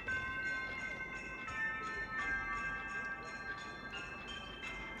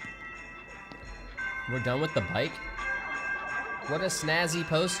 We're done with the bike? What a snazzy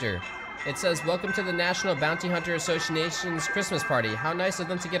poster. It says, welcome to the National Bounty Hunter Association's Christmas party. How nice of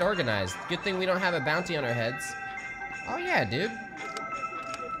them to get organized. Good thing we don't have a bounty on our heads. Oh yeah, dude.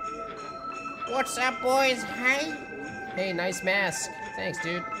 What's up, boys? Hey? Hey, nice mask. Thanks,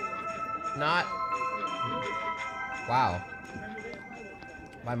 dude. Not. Wow.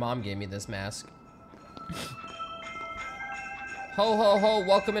 My mom gave me this mask. Ho, ho, ho.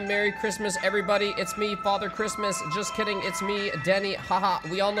 Welcome and Merry Christmas, everybody. It's me, Father Christmas. Just kidding. It's me, Denny. Haha.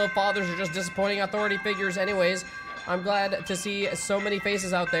 We all know fathers are just disappointing authority figures anyways. I'm glad to see so many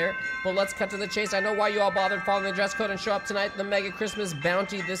faces out there. But let's cut to the chase. I know why you all bothered following the dress code and show up tonight. The Mega Christmas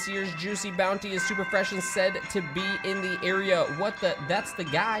Bounty. This year's Juicy Bounty is super fresh and said to be in the area. What the? That's the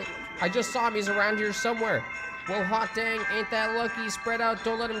guy. I just saw him. He's around here somewhere. Well, hot dang. Ain't that lucky. Spread out.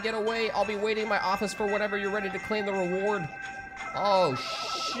 Don't let him get away. I'll be waiting in my office for whenever you're ready to claim the reward. Oh,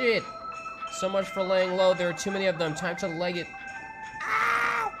 shit. So much for laying low. There are too many of them. Time to leg it.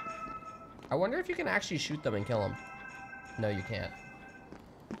 Ow! I wonder if you can actually shoot them and kill them. No, you can't.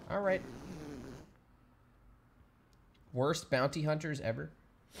 Alright. Worst bounty hunters ever?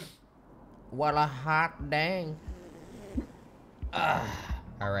 What a hot dang.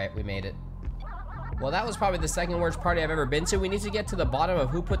 Alright, we made it. Well, that was probably the second worst party I've ever been to. We need to get to the bottom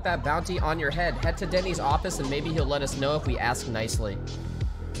of who put that bounty on your head. Head to Denny's office and maybe he'll let us know if we ask nicely.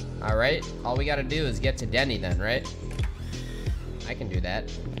 All right, all we gotta do is get to Denny then, right? I can do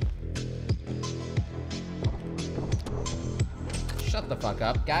that. Shut the fuck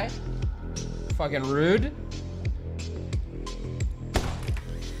up, guy. Fucking rude.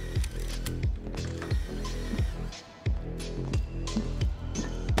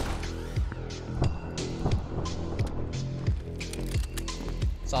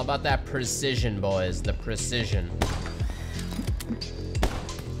 It's all about that precision, boys. The precision.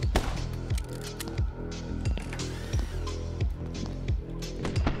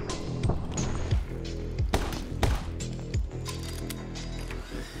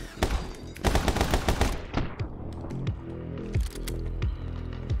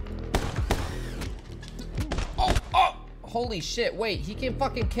 Oh, oh! Holy shit, wait, he can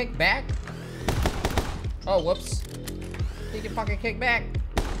fucking kick back? Oh, whoops. He can fucking kick back.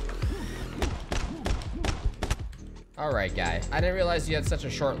 Alright, guy. I didn't realize you had such a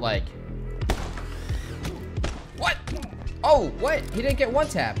short leg. What? Oh, what? He didn't get one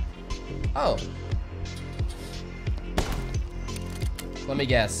tap. Oh. Let me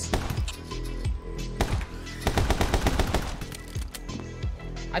guess.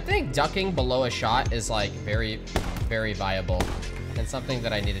 I think ducking below a shot is like very, very viable and something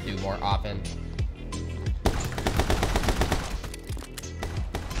that I need to do more often.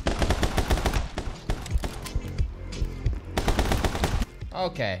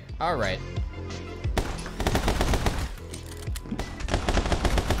 Okay, all right.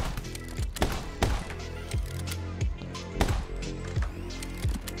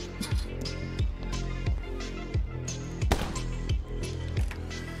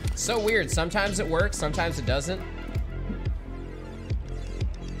 So weird. Sometimes it works, sometimes it doesn't.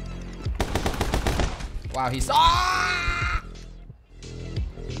 Wow, he's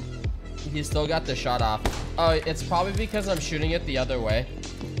he still got the shot off. Oh, it's probably because I'm shooting it the other way.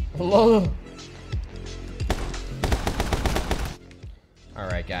 Hello. All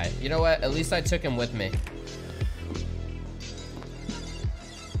right, guy. You know what? At least I took him with me.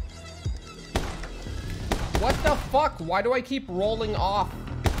 What the fuck? Why do I keep rolling off?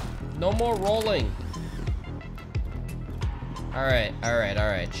 No more rolling. All right, all right, all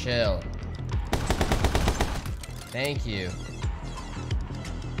right. Chill. Thank you.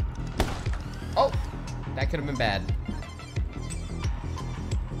 Oh, that could have been bad.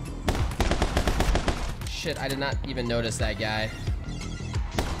 Shit, I did not even notice that guy.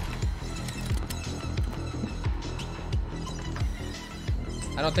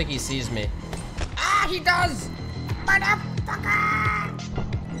 I don't think he sees me. Ah, he does! Motherfucker!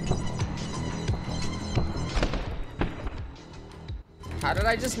 How did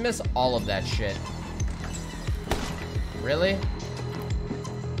I just miss all of that shit? Really?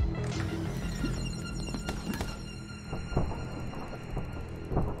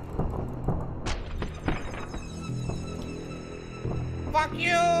 Fuck you,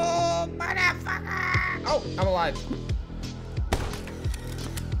 motherfucker! Oh, I'm alive.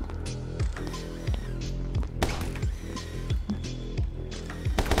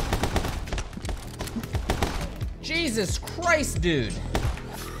 Jesus Christ, dude.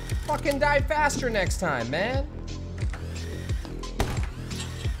 Fucking die faster next time, man.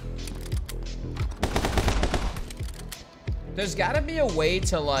 There's gotta be a way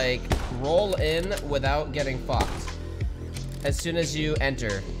to, like, roll in without getting fucked as soon as you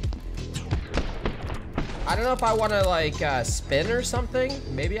enter. I don't know if I want to, like, spin or something.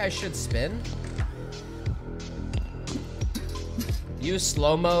 Maybe I should spin. Use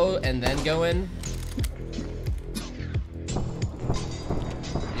slow-mo and then go in.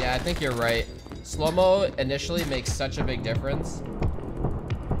 Yeah, I think you're right. Slow-mo initially makes such a big difference,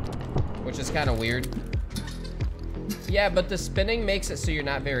 which is kind of weird. Yeah, but the spinning makes it so you're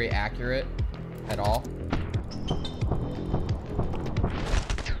not very accurate at all.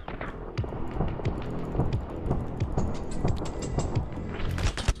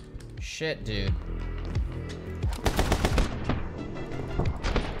 Shit, dude.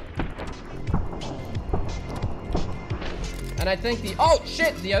 And I think oh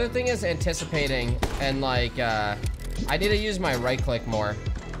shit, the other thing is anticipating and like, I need to use my right click more.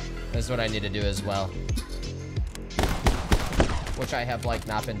 That's what I need to do as well. Which I have like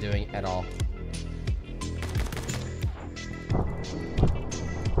not been doing at all.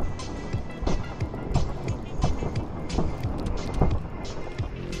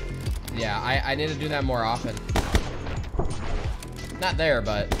 Yeah, I need to do that more often. Not there,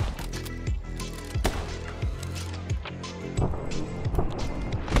 but.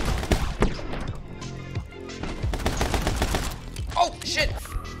 Oh, shit!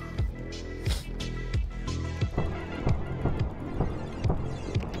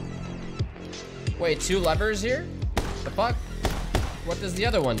 Wait, 2 levers here? The fuck? What does the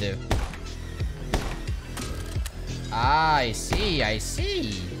other one do? Ah, I see, I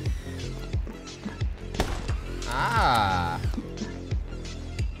see. Ah.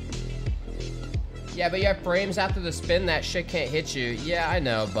 Yeah, but you have frames after the spin, that shit can't hit you. Yeah, I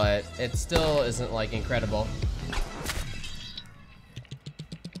know, but it still isn't, like, incredible.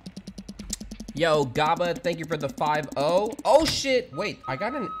 Yo, Gaba, thank you for the 5-0. Oh, shit. Wait, I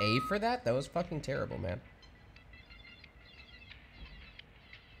got an A for that? That was fucking terrible, man.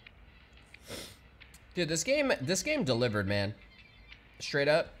 Dude, this game delivered, man. Straight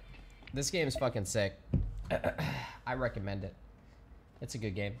up. This game's fucking sick. I recommend it. It's a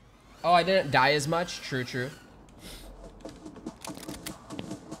good game. Oh, I didn't die as much. True, true.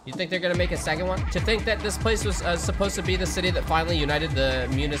 You think they're gonna make a second one? To think that this place was supposed to be the city that finally united the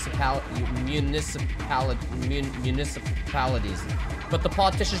municipalities, but the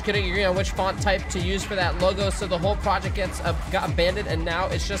politicians couldn't agree on which font type to use for that logo, so the whole project got abandoned, and now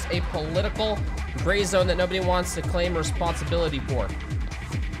it's just a political gray zone that nobody wants to claim responsibility for.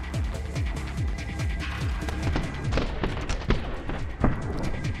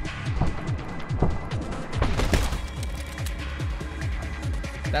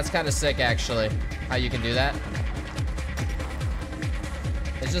 That's kind of sick, actually, how you can do that.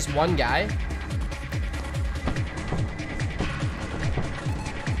 It's just one guy.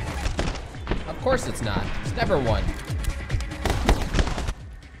 Of course it's not. It's never one.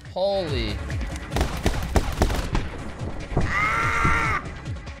 Holy. Ah!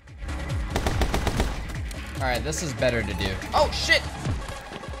 All right, this is better to do. Oh, shit.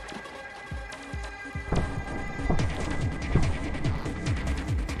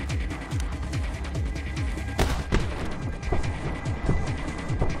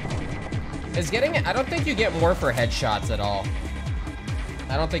 Is getting it? I don't think you get more for headshots at all.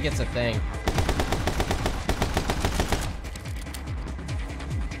 I don't think it's a thing.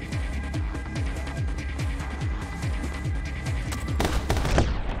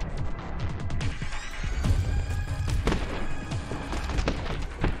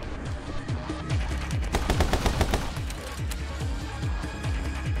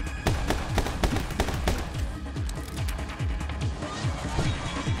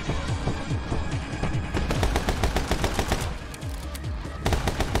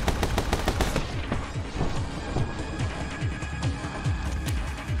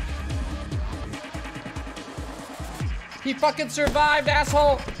 He fucking survived,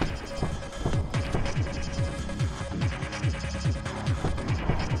 asshole!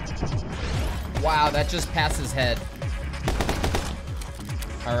 Wow, that just passed his head.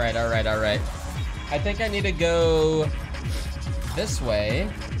 Alright, alright, alright. I think I need to go this way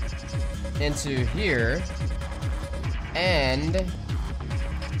into here and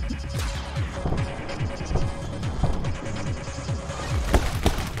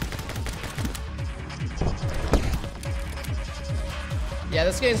yeah,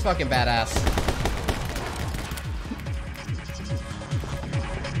 this game's fucking badass.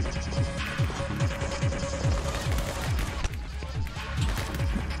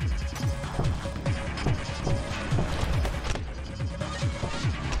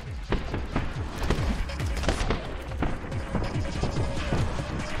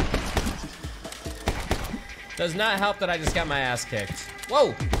 Does not help that I just got my ass kicked.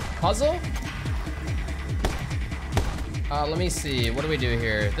 Whoa, puzzle? Let me see, what do we do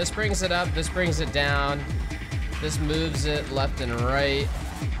here? This brings it up, this brings it down. This moves it left and right.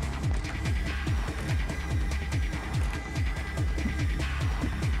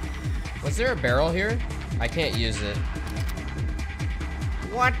 Was there a barrel here? I can't use it.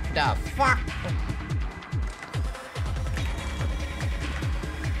 What the fuck?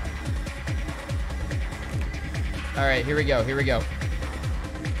 All right, here we go, here we go.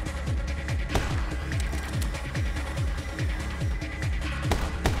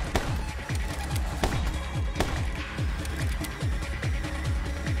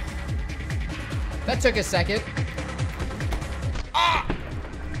 That took a second. Ah!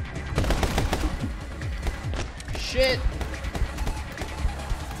 Shit.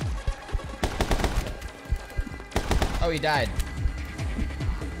 Oh, he died.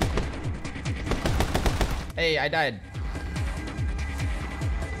 Hey, I died.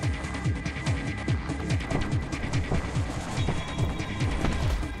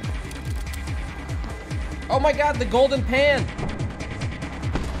 Oh my god, the golden pan!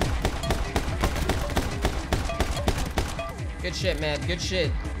 Good shit, man. Good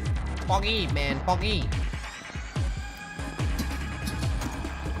shit. Foggy, man. Foggy.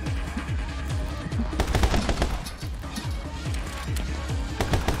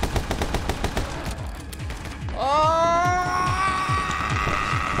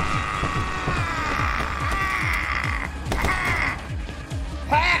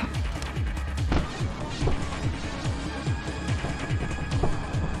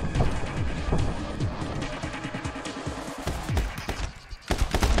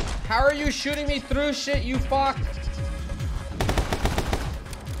 How are you shooting me through shit, you fuck?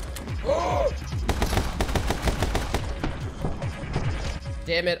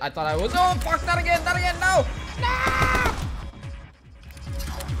 Damn it, I thought I was. Oh, fuck, not again, no! No!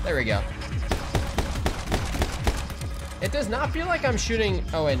 There we go. It does not feel like I'm shooting.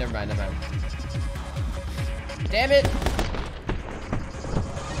 Oh, wait, never mind, never mind. Damn it!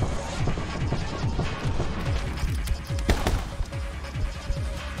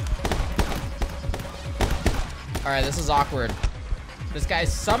 Alright, this is awkward. This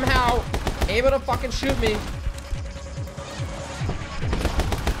guy's somehow able to fucking shoot me.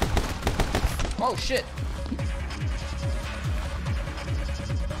 Oh, shit.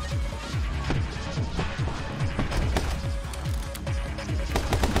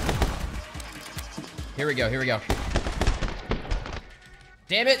 Here we go, here we go.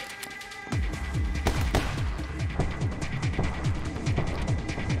 Damn it.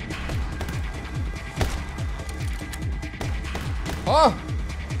 Oh!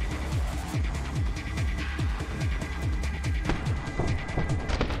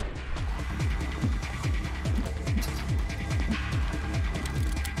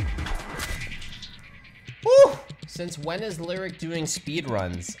 Woo! Since when is Lirik doing speed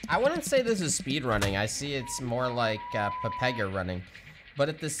runs? I wouldn't say this is speed running. I see it's more like Papega running. But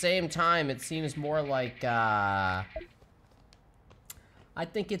at the same time, it seems more like I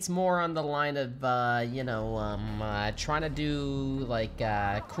think it's more on the line of, you know, trying to do, like,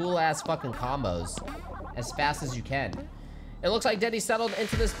 cool-ass fucking combos as fast as you can. It looks like Daddy settled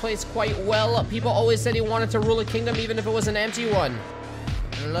into this place quite well. People always said he wanted to rule a kingdom even if it was an empty one.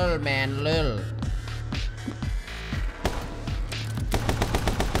 Lil, man, lil.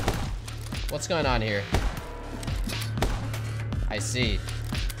 What's going on here? I see.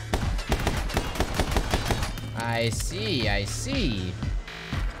 I see, I see.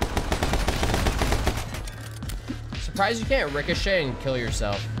 Surprised you can't ricochet and kill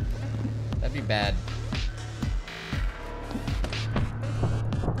yourself. That'd be bad.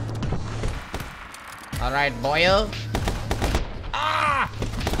 All right, boyo. Ah!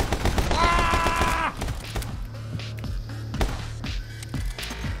 Ah!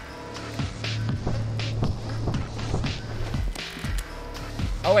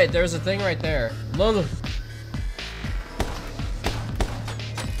 wait, there's a thing right there. Look.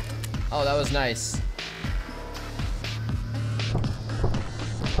 Oh, that was nice.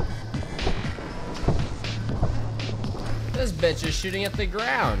 This bitch is shooting at the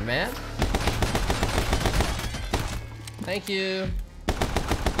ground, man. Thank you.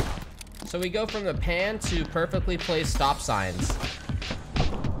 So we go from the pan to perfectly placed stop signs.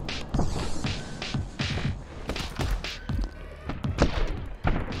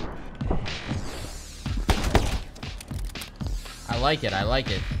 I like it, I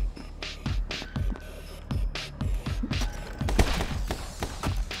like it.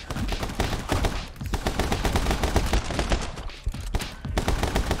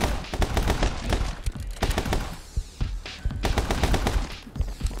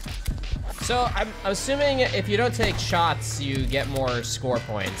 So I'm assuming if you don't take shots, you get more score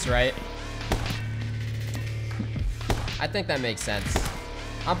points, right? I think that makes sense.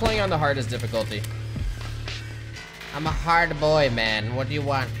 I'm playing on the hardest difficulty. I'm a hard boy, man. What do you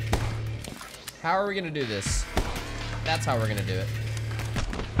want? How are we gonna do this? That's how we're gonna do it.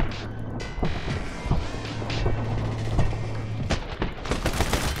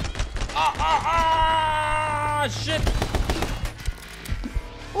 Ah, shit!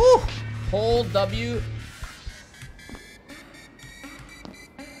 Woo! Hold W.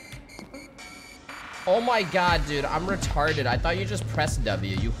 Oh my god, dude, I'm retarded. I thought you just pressed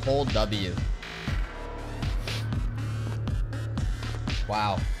W. You hold W.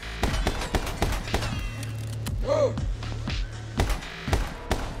 Wow. Oh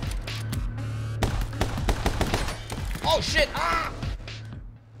shit! Ah!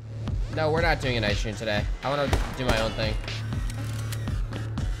 No, we're not doing an ice stream today. I want to do my own thing.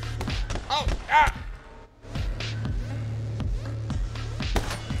 Oh! Ah!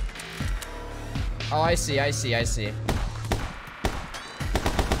 Oh, I see, I see, I see.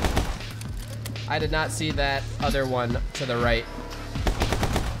 I did not see that other one to the right.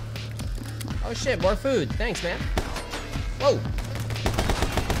 Oh shit, more food. Thanks, man. Whoa!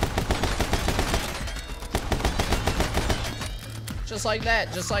 Just like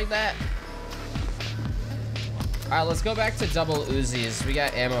that, just like that. Alright, let's go back to double Uzis. We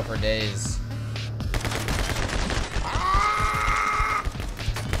got ammo for days. Ah!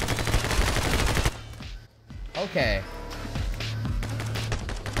 Okay.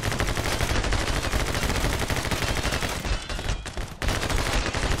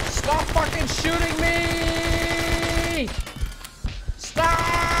 Stop fucking shooting me!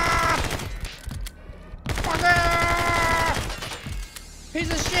 Stop! Fucker!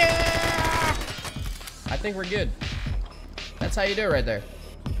 Piece of shit! I think we're good. That's how you do it right there.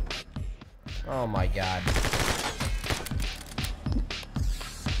 Oh my god.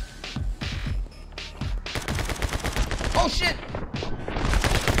 Oh shit!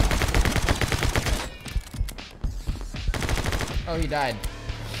 Oh, he died.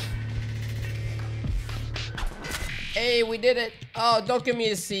 Hey, we did it. Oh, don't give me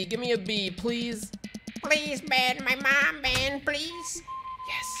a C. Give me a B, please. Please, man. My mom, man. Please.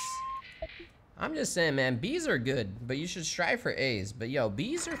 Yes. I'm just saying, man. B's are good, but you should strive for A's. But, yo,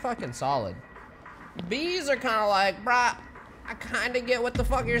 B's are fucking solid. B's are kind of like, bruh, I kind of get what the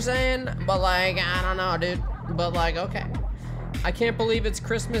fuck you're saying, but, like, I don't know, dude. But, like, okay. I can't believe it's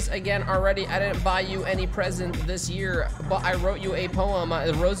Christmas again already. I didn't buy you any present this year, but I wrote you a poem.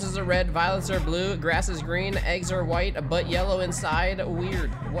 Roses are red, violets are blue, grass is green, eggs are white, but yellow inside.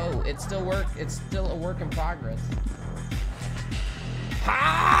 Weird. Whoa, it's still a work in progress.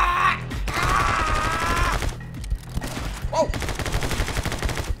 Ha! Ah! Whoa!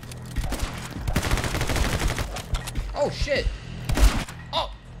 Oh shit!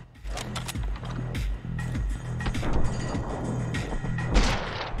 Oh!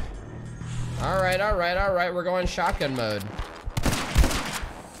 Alright, alright, alright, we're going shotgun mode.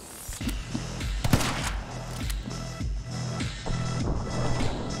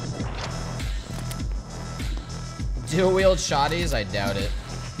 Dual wield shotties? I doubt it.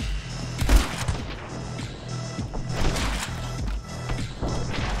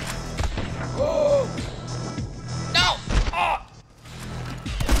 Oh! No! Oh!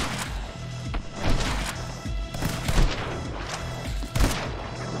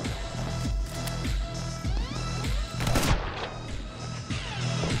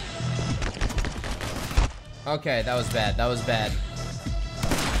 Okay, that was bad. That was bad.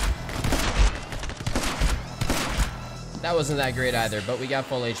 That wasn't that great either, but we got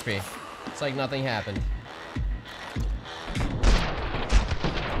full HP. It's like nothing happened.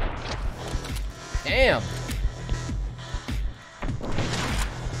 Damn!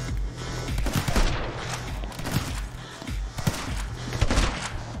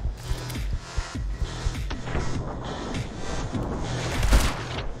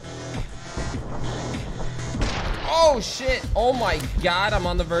 Oh, shit. Oh, my God. I'm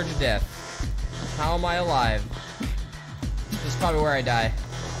on the verge of death. How am I alive? This is probably where I die.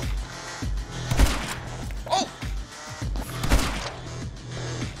 Oh!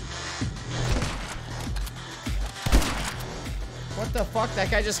 What the fuck? That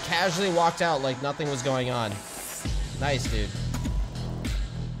guy just casually walked out like nothing was going on. Nice, dude.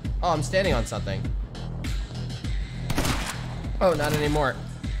 Oh, I'm standing on something. Oh, not anymore.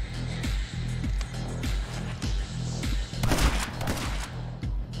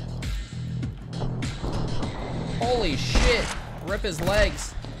 Holy shit. Rip his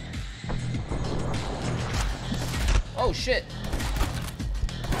legs. Oh, shit.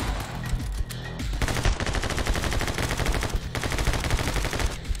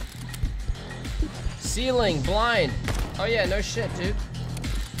 Ceiling, blind. Oh, yeah, no shit, dude.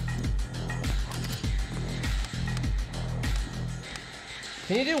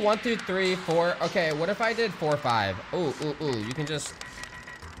 Can you do 1 through 3, 4? Okay, what if I did 4, 5? Ooh, ooh, ooh. You can just...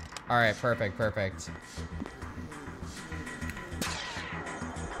 All right, perfect, perfect.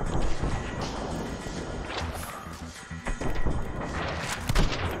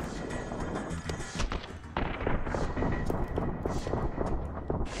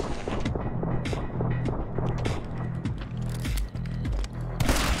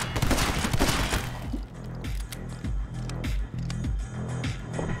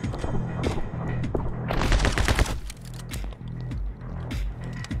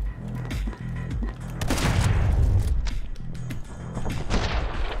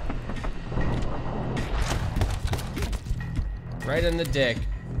 Right in the dick.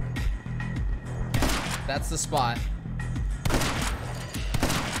 That's the spot.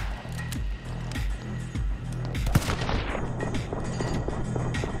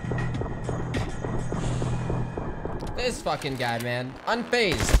 This fucking guy, man.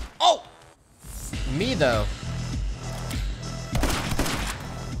 Unfazed. Oh! Me, though.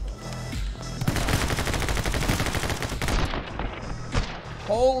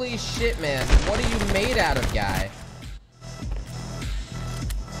 Holy shit, man. What are you made out of, guy?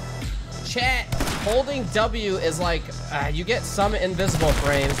 Chat, holding W is like, you get some invisible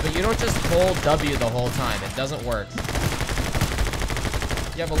frames, but you don't just hold W the whole time. It doesn't work.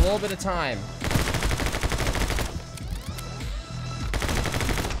 You have a little bit of time.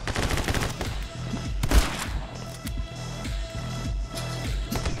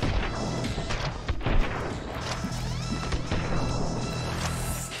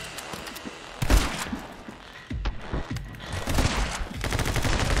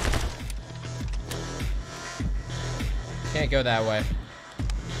 Can't go that way.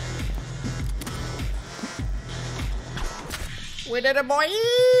 We did it, boy!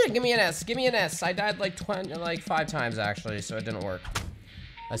 Give me an S. Give me an S. I died like 5 times actually, so it didn't work.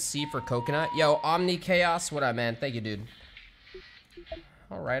 A C for coconut. Yo, Omni Chaos. What up, man? Thank you, dude.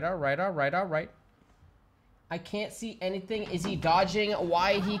 All right, all right, all right, all right. I can't see anything. Is he dodging?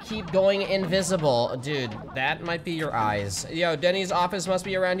 Why he keep going invisible? Dude, that might be your eyes. Yo, Denny's office must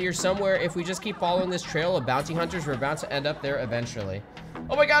be around here somewhere. If we just keep following this trail of bounty hunters, we're bound to end up there eventually.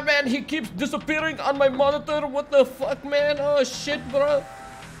 Oh my god, man, he keeps disappearing on my monitor. What the fuck, man? Oh shit, bro.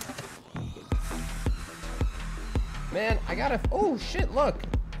 Man, I gotta, oh shit, look.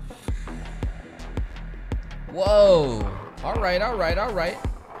 Whoa. All right, all right, all right.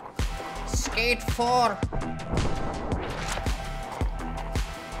 Skate 4.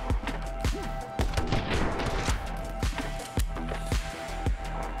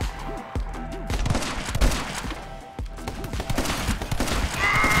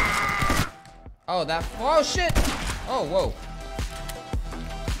 Oh, that, oh shit. Oh, whoa.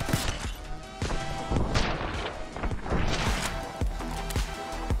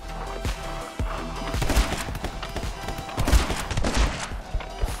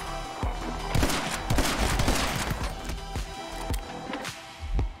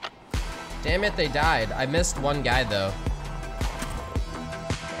 Damn it, they died. I missed one guy, though.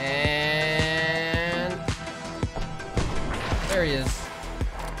 And... there he is.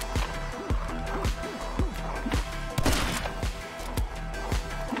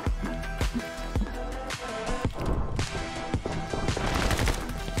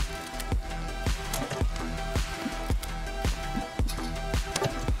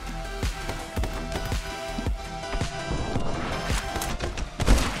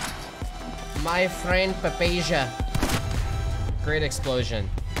 My friend Papasia. Great explosion.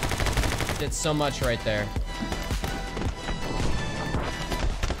 Did so much right there.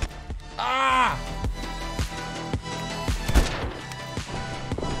 Ah!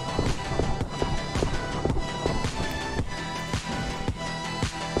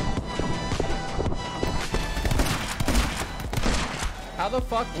 the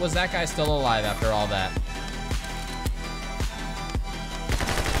fuck was that guy still alive after all that?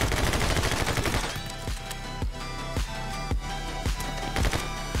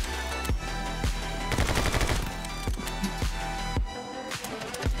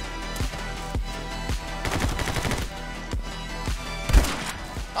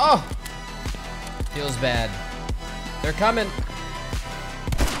 Oh! Feels bad. They're coming.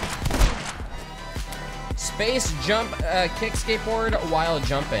 Space jump, kick skateboard while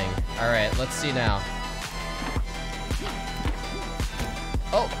jumping. All right, let's see now.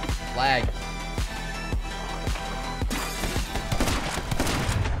 Oh, lag.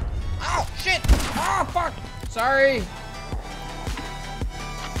 Oh, shit. Oh, fuck. Sorry.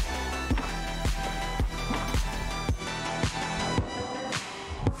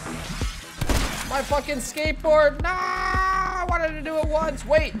 My fucking skateboard. No, I wanted to do it once.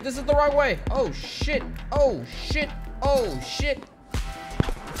 Wait, this is the wrong way. Oh, shit. Oh, shit. Oh, shit.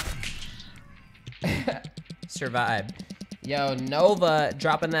 Survived. Yo, Nova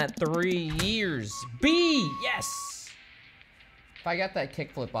dropping that 3 years. B, yes. If I got that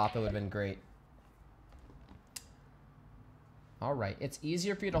kickflip off, it would have been great. All right, it's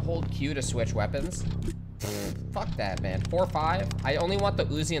easier for you to hold Q to switch weapons. Fuck that, man. 4-5. I only want the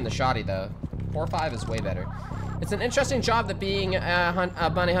Uzi and the Shoddy, though. 4-5 is way better. It's an interesting job that being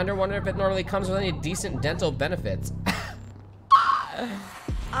a bounty hunter. Wonder if it normally comes with any decent dental benefits.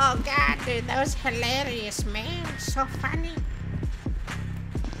 Oh god, dude, that was hilarious, man. So funny.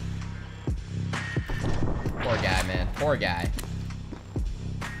 Poor guy, man. Poor guy.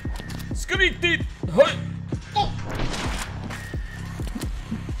 Skitty. Oh.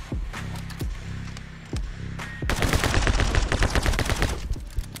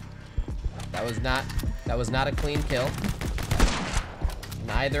 That was not a clean kill.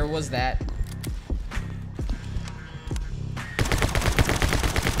 Neither was that.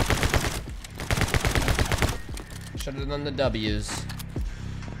 Should have done the W's.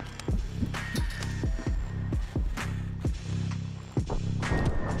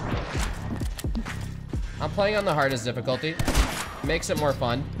 I'm playing on the hardest difficulty. Makes it more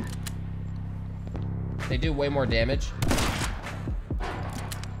fun. They do way more damage.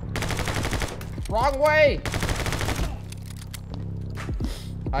 Wrong way!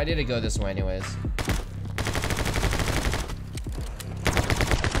 I need to go this way anyways.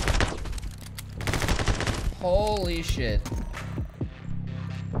 Holy shit.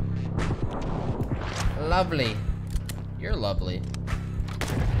 Lovely. You're lovely.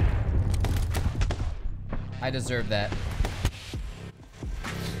 I deserve that.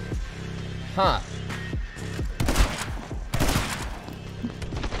 Huh.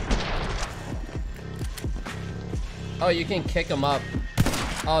 Oh, you can kick him up.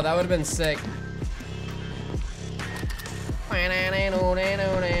 Oh, that would have been sick.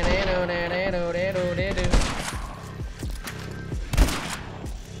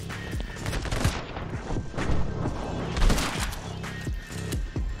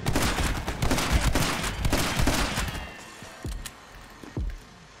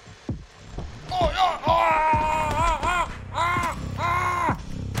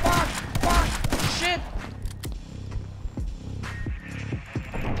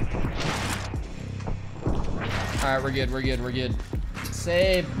 Alright, we're good.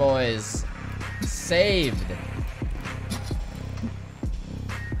 Saved, boys. Saved.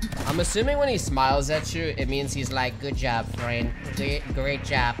 I'm assuming when he smiles at you, it means he's like, good job, friend. Great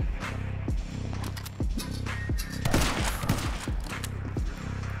job.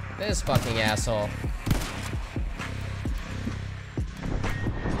 This fucking asshole.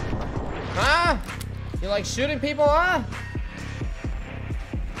 Huh? You like shooting people, huh?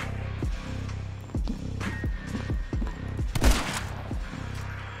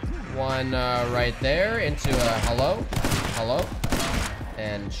 One right there into a hello,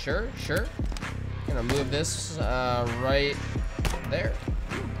 and sure. Gonna move this right there.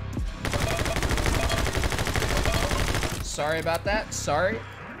 Sorry about that. Sorry.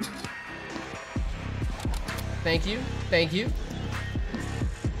 Thank you.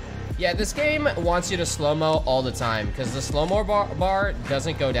 Yeah, this game wants you to slow-mo all the time because the slow-mo bar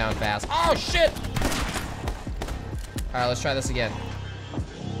doesn't go down fast. Oh shit! All right, let's try this again.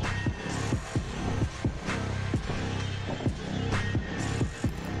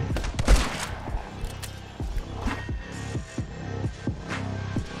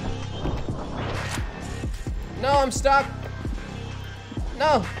 No, I'm stuck.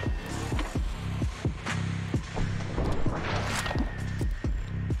 No.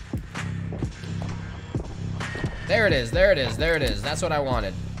 There it is. That's what I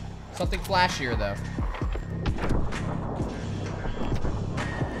wanted. Something flashier, though.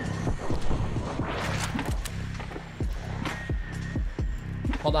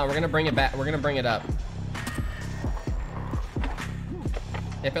 Hold on, we're gonna bring it back. We're gonna bring it up.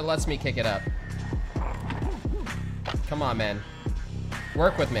 If it lets me kick it up. Come on, man.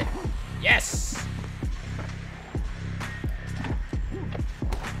 Work with me. Yes!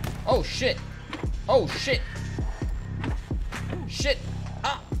 Oh, shit. Oh, shit. Shit.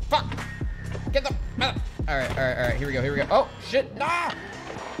 Ah, fuck. Get the... Alright. Here we go. Oh, shit. Nah!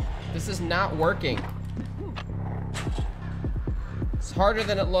 This is not working. It's harder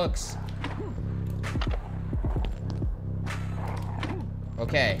than it looks.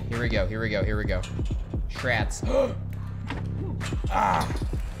 Okay, here we go. Shrats. Ah!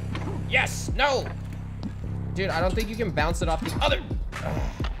 Yes! No! Dude, I don't think you can bounce it off the other...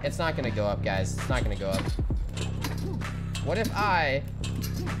 It's not gonna go up, guys. It's not gonna go up. What if I...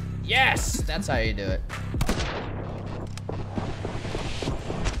 Yes! That's how you do it.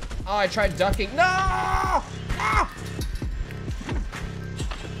 Oh, I tried ducking. No! Ah!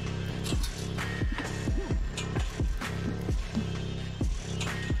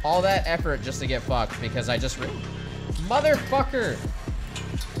 All that effort just to get fucked because I just... Motherfucker!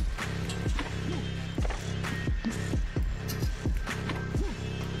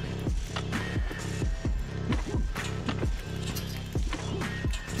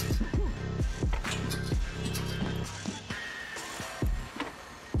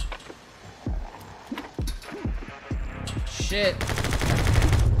 Shit.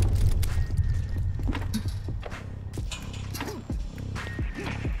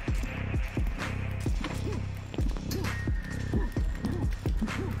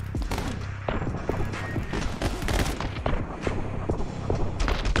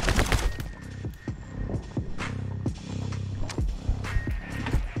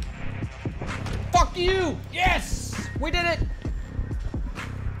 Fuck you! Yes! We did it!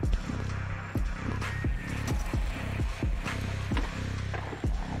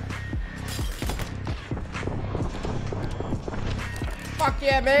 Fuck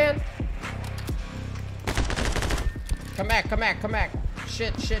yeah, man! Come back.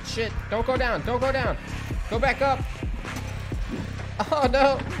 Shit. Don't go down. Go back up. Oh,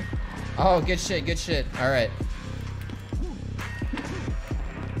 no. Oh, good shit. All right.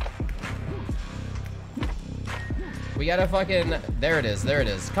 We gotta fucking... There it is.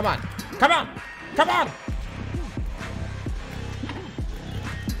 Come on.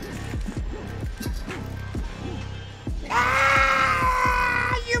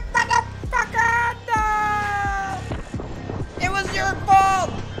 Ah, you motherfucker! No! It was your fault!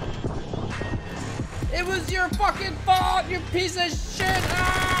 It was your fucking fault, you piece of shit!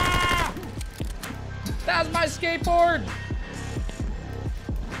 Ah! That's my skateboard!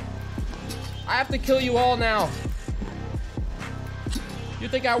 I have to kill you all now. You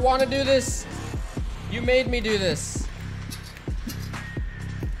think I want to do this? You made me do this.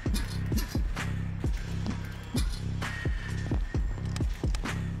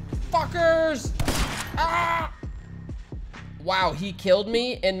 Fuckers! Ah! Wow, he killed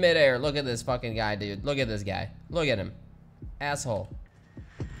me in midair. Look at this fucking guy, dude. Look at this guy. Look at him. Asshole.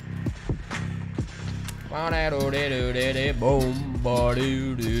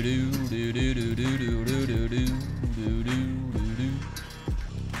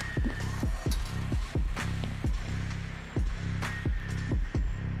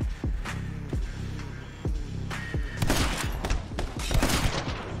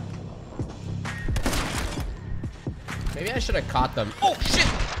 Maybe I should have caught them. Oh shit!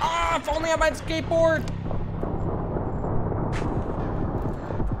 Ah, if only I had my skateboard.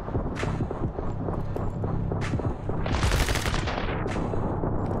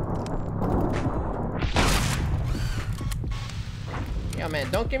 Yeah, man,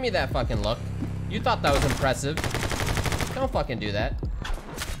 don't give me that fucking look. You thought that was impressive. Don't fucking do that.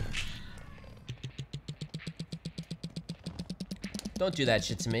 Don't do that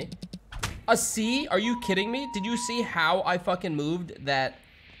shit to me. A C? Are you kidding me? Did you see how I fucking moved that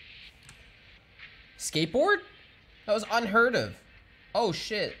skateboard? That was unheard of. Oh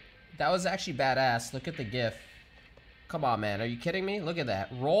shit. That was actually badass. Look at the gif. Come on, man. Are you kidding me? Look at that.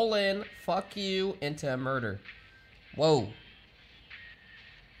 Roll in, fuck you, into murder. Whoa.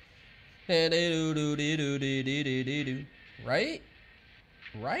 Right?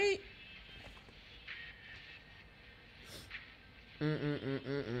 Right?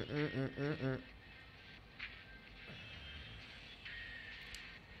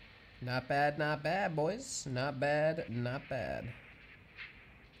 Not bad, boys. Not bad.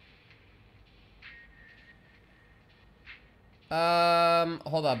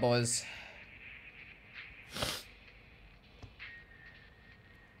 Hold on, boys.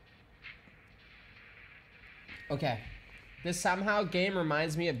 Okay. This somehow game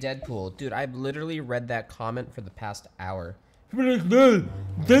reminds me of Deadpool. Dude, I've literally read that comment for the past hour. Like, man,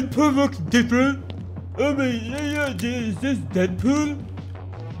 Deadpool looks different. I mean, yeah, is this Deadpool?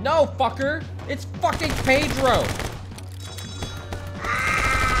 No, fucker! It's fucking Pedro!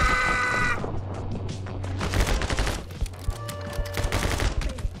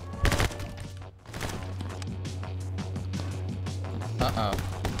 Uh-oh.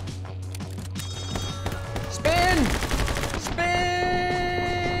 Spin!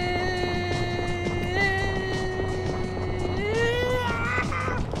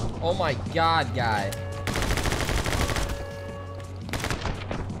 Oh my god, guy.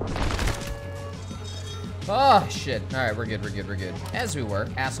 Oh, shit. Alright, we're good, we're good, we're good. As we were,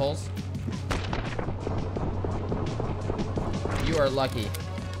 assholes. You are lucky.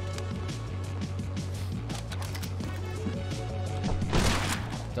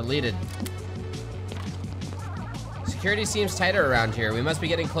 Deleted. Security seems tighter around here. We must be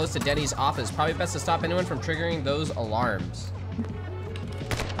getting close to Denny's office. Probably best to stop anyone from triggering those alarms.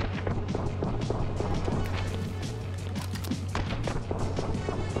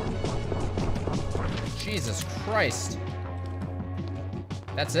 Jesus Christ.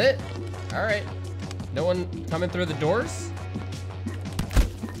 That's it? Alright. No one coming through the doors?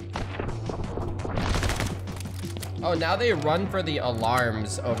 Oh, now they run for the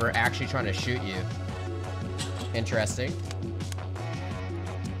alarms over actually trying to shoot you. Interesting.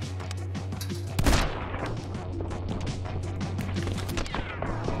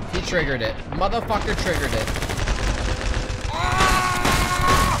 He triggered it. Motherfucker triggered it. Ah!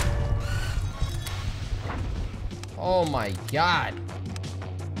 Oh my god.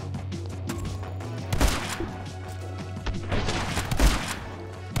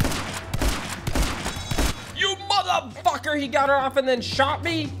 You motherfucker! He got her off and then shot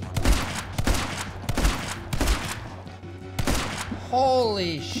me?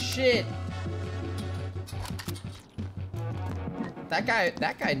 Holy shit.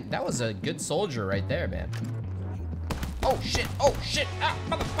 That was a good soldier right there, man. Oh shit, oh shit, ah,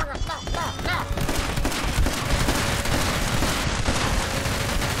 motherfucker, no, no, no.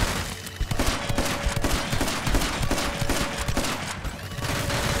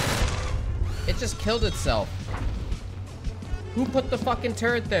 It just killed itself. Who put the fucking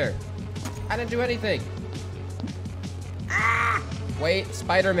turret there? I didn't do anything. Ah! Wait,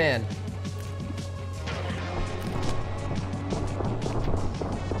 Spider-Man.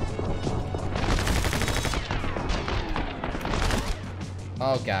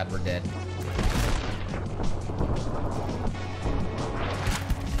 Oh god, we're dead.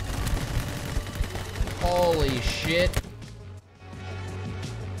 Holy shit.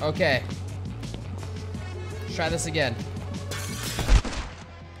 Okay. Let's try this again.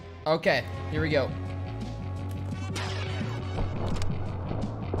 Okay, here we go.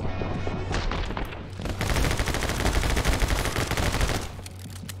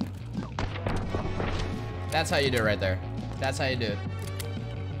 That's how you do it right there. That's how you do it.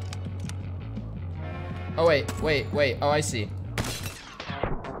 Oh, wait, wait, wait. Oh, I see.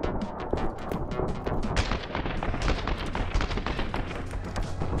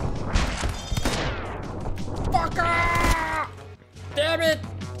 Fucker! Damn it!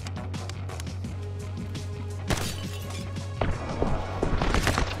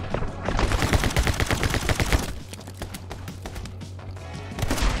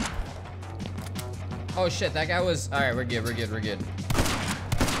 Oh shit, that guy was... Alright, we're good, we're good, we're good.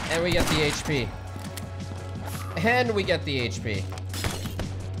 And we get the HP. And we get the HP.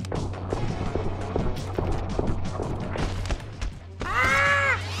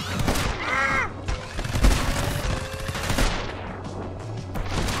 Ah! Ah!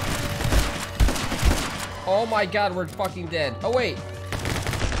 Oh my god, we're fucking dead. Oh wait.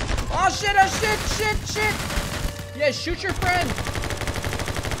 Oh shit, oh shit, shit, shit. Yeah, shoot your friend.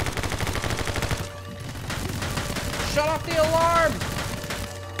 Shut off the alarm!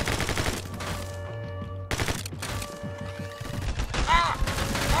 Ah!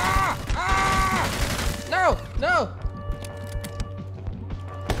 Ah! Ah! No! No!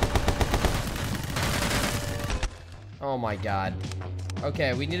 Oh my god.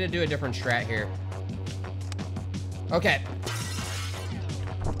 Okay, we need to do a different strat here. Okay.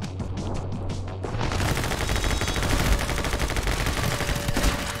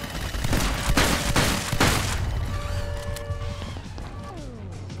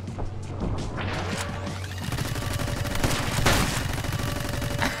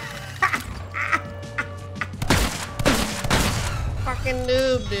 Fucking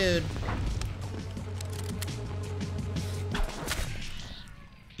noob, dude.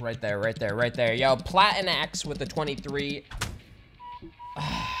 Right there, right there, right there. Yo, Platinax with the 23.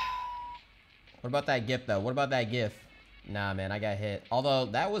 What about that GIF, though? What about that GIF? Nah, man, I got hit. Although,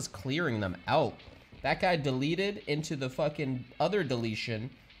 that was clearing them out. That guy deleted into the fucking other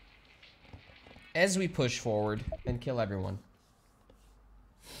deletion as we push forward and kill everyone.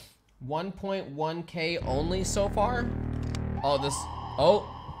 1.1K only so far? Oh, this... Oh,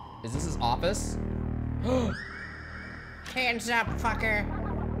 is this his office? Hands up, fucker.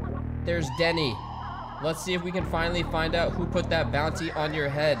 There's Denny. Let's see if we can finally find out who put that bounty on your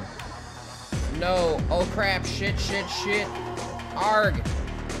head. No. Oh, crap. Shit, shit, shit. Arg.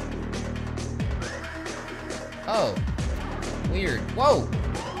 Oh. Weird. Whoa.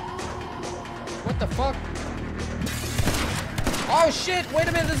 What the fuck? Oh, shit. Wait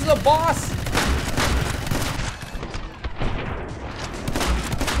a minute. This is a boss.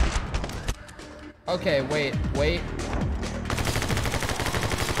 Okay, wait. Wait.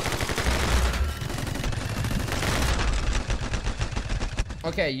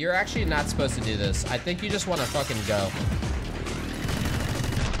 Okay, you're actually not supposed to do this. I think you just want to fucking go.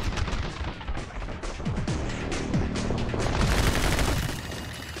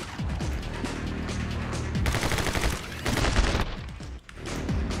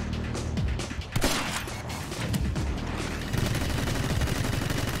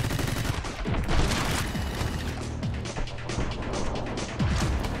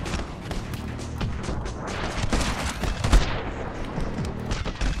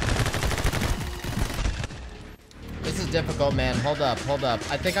 This is difficult, man. Hold up, hold up.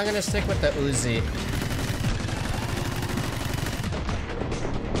 I think I'm gonna stick with the Uzi.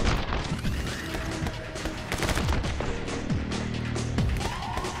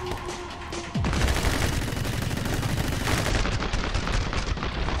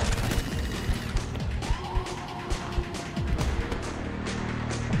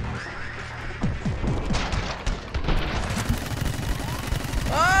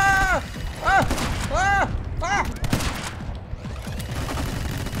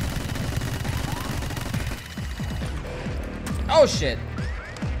 Oh shit.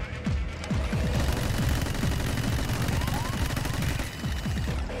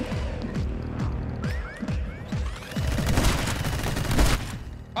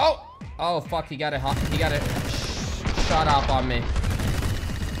 Oh! Oh fuck, he got a shot off on me.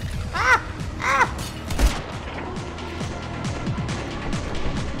 Ah! Ah!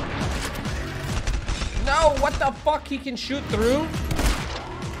 No, what the fuck? He can shoot through?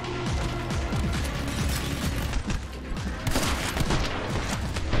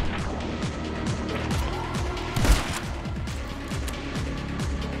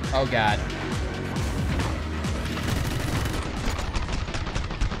 Oh god.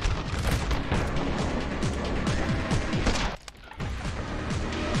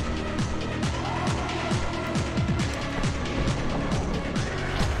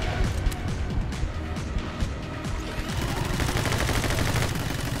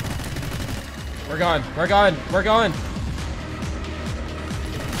 We're going, we're going, we're going.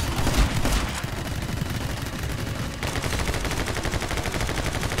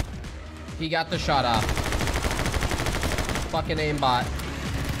 He got the shot off. Fucking aimbot.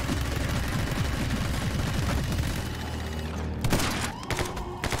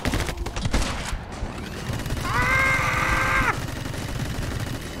 Ah!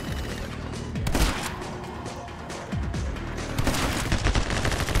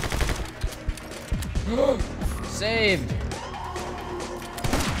 Saved.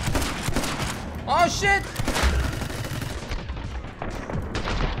 Oh shit!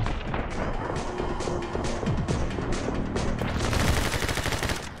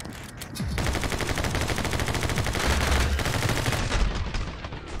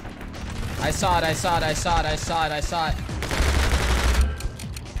 I saw it, I saw it, I saw it, I saw it, I saw it.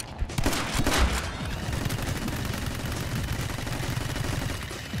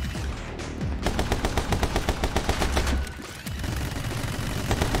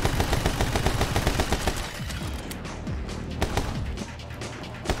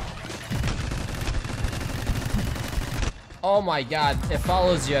 Oh my god, it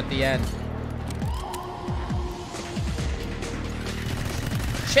follows you at the end.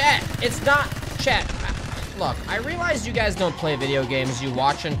 Chat, it's not... Chat, look, I realize you guys don't play video games. You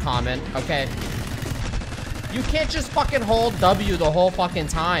watch and comment, okay? You can't just fucking hold W the whole fucking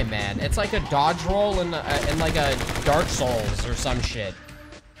time, man. It's like a dodge roll in like a Dark Souls or some shit.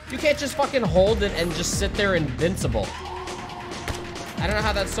 You can't just fucking hold it and just sit there invincible. I don't know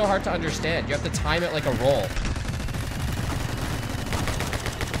how that's so hard to understand. You have to time it like a roll.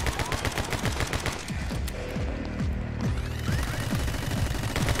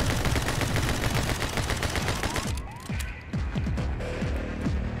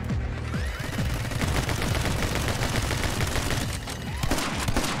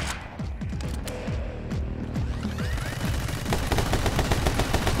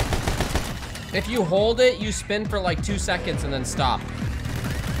 If you hold it, you spin for like 2 seconds and then stop.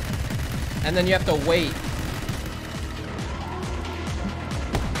 And then you have to wait.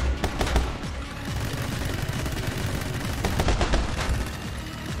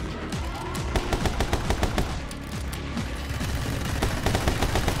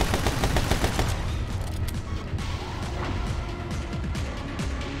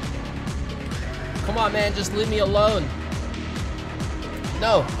 Come on, man, just leave me alone.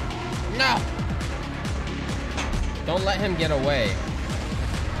 No. No. Don't let him get away.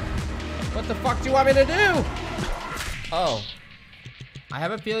 What the fuck do you want me to do? Oh. I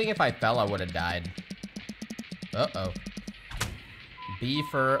have a feeling if I fell, I would have died. Uh-oh. B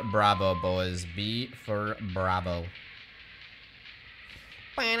for Bravo, boys. B for Bravo.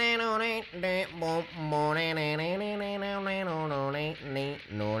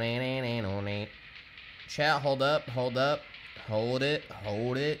 Chat, hold up, hold up. Hold it,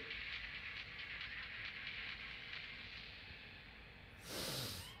 hold it.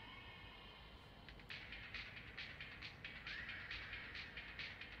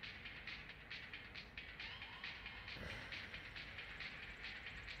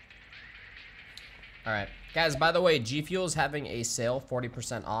 All right, guys, by the way, G Fuel is having a sale,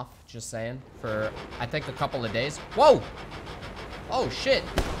 40% off, just saying, for, I think, a couple of days. Whoa! Oh, shit.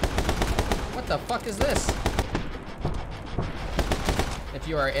 What the fuck is this? If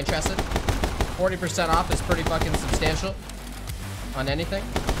you are interested, 40% off is pretty fucking substantial on anything.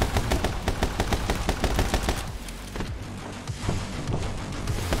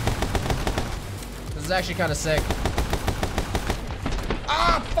 This is actually kind of sick.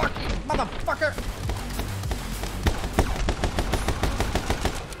 Ah, fuck you, motherfucker!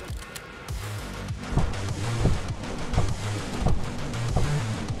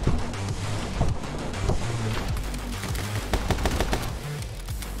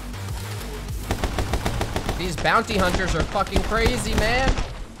 These bounty hunters are fucking crazy, man.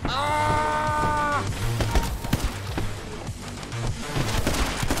 Ah!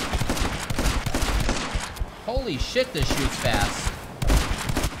 Holy shit, this shoots fast.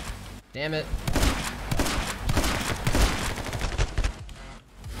 Damn it.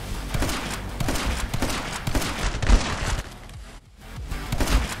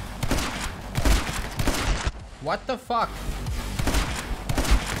 What the fuck?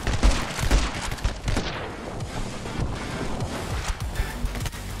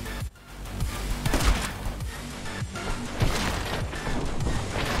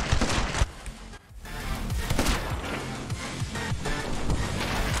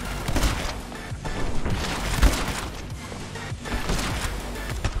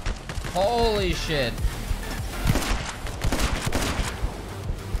 Holy shit.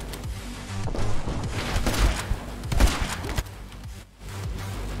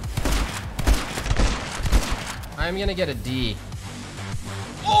 I'm gonna get a D.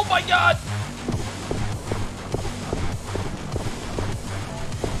 Oh my god!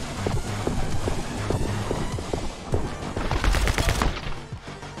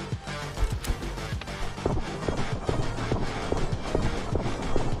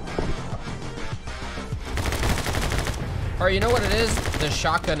 Or you know what it is? The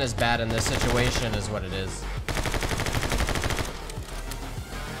shotgun is bad in this situation is what it is.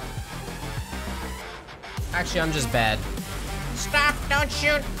 Actually, I'm just bad. Stop, don't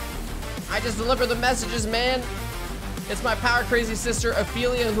shoot. I just deliver the messages, man. It's my power crazy sister,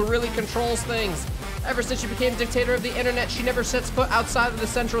 Ophelia, who really controls things. Ever since she became dictator of the internet, she never sets foot outside of the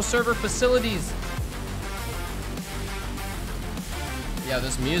central server facilities. Yeah,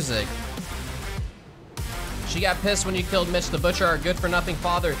 this music. She got pissed when you killed Mitch the Butcher, our good-for-nothing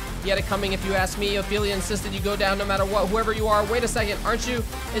father. He had it coming if you ask me. Ophelia insisted you go down no matter what, whoever you are. Wait a second, aren't you?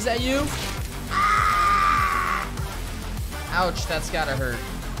 Is that you? Ouch, that's gotta hurt.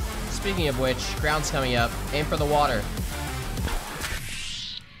 Speaking of which, ground's coming up. Aim for the water.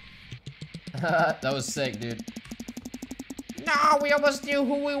 That was sick, dude. No, we almost knew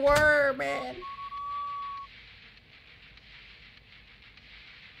who we were, man.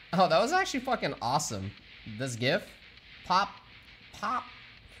 Oh, that was actually fucking awesome. This GIF. Pop. Pop.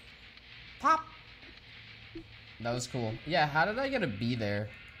 Pop. That was cool. Yeah, how did I get a B there?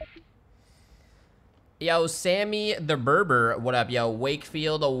 Yo, Sammy the Berber, what up, yo?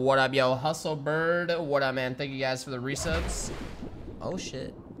 Wakefield, what up, yo? Hustle Bird, what up, man? Thank you guys for the resubs. Oh,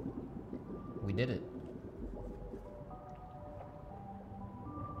 shit. We did it.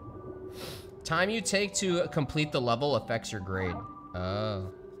 Time you take to complete the level affects your grade.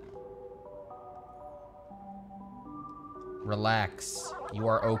 Oh. Relax. You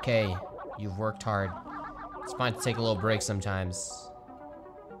are okay. You've worked hard. It's fine to take a little break sometimes.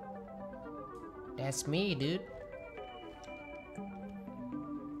 That's me, dude.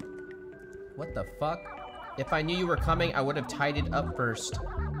 What the fuck? If I knew you were coming, I would have tidied up first.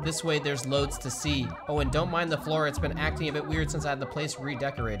 This way, there's loads to see. Oh, and don't mind the floor. It's been acting a bit weird since I had the place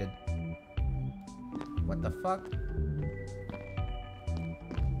redecorated. What the fuck?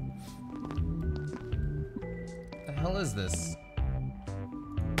 The hell is this?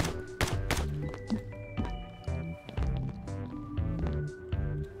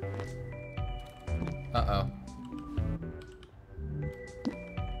 Uh-oh.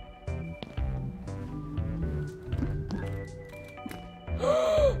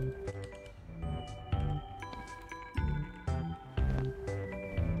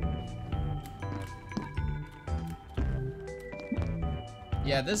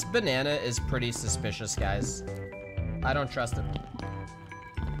 Yeah, this banana is pretty suspicious, guys. I don't trust it.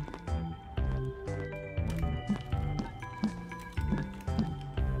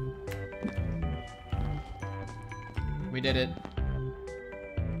 We did it.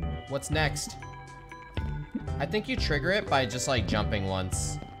 What's next? I think you trigger it by just like jumping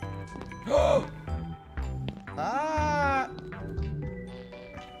once. Ah!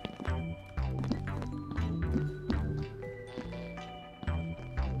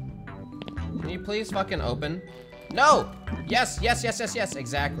 Can you please fucking open? No! Yes, yes, yes, yes, yes.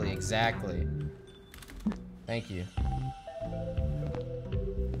 Exactly, exactly. Thank you.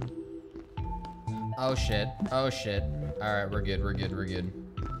 Oh shit. Oh shit. Alright, we're good, we're good, we're good.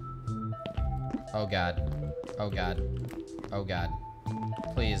 Oh god. Oh god. Oh god.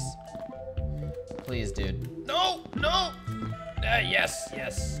 Please. Please, dude. No! No! Yes,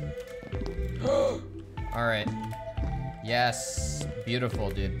 yes. Alright. Yes. Beautiful,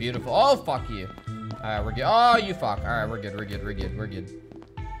 dude. Beautiful. Oh, fuck you. Alright, we're good. Oh, you fuck. Alright, we're good, we're good, we're good, we're good.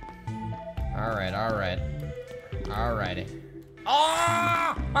 Alright, alright. Alrighty.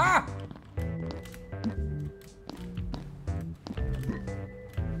 Ah! Ah!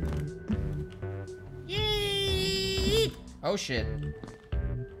 Oh shit.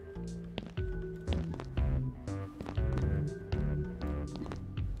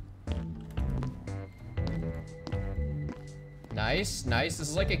 Nice, nice. This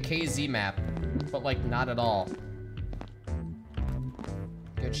is like a KZ map, but like not at all.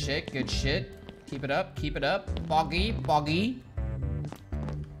 Good shit, good shit. Keep it up, keep it up. Boggy, boggy.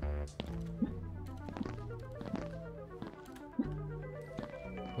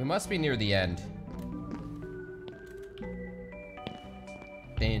 We must be near the end.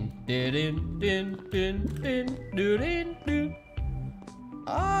 Din, din, din, din, din, din, din.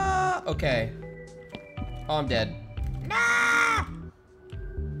 Ah, okay. Oh, I'm dead. No!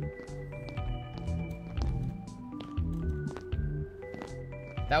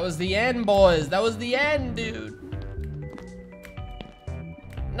 That was the end, boys. That was the end, dude.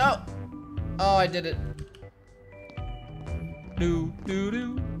 No. Oh, I did it. Do, do,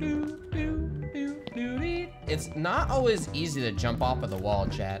 do, do, do, do, do, do. It's not always easy to jump off of the wall,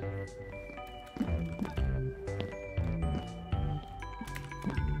 chat.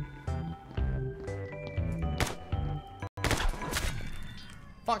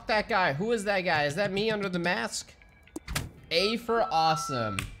 Fuck that guy. Who is that guy? Is that me under the mask? A for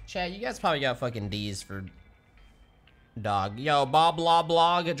awesome. Chat, you guys probably got fucking D's for dog. Yo, Bob Blah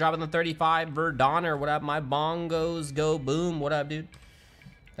Blah, dropping the 35. Verdon or what up? My bongos go boom. What up, dude?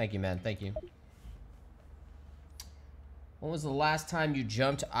 Thank you, man. Thank you. When was the last time you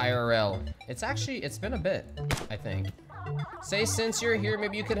jumped IRL? It's been a bit, I think. Say, since you're here,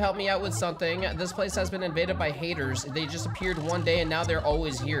 maybe you could help me out with something. This place has been invaded by haters. They just appeared one day and now they're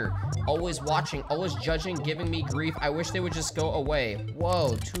always here. Always watching, always judging, giving me grief. I wish they would just go away.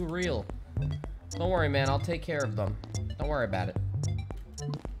 Whoa, too real. Don't worry, man. I'll take care of them. Don't worry about it.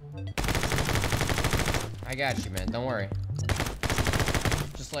 I got you, man. Don't worry.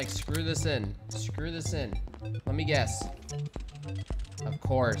 Just like, screw this in. Screw this in. Let me guess. Of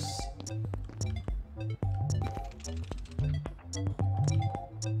course.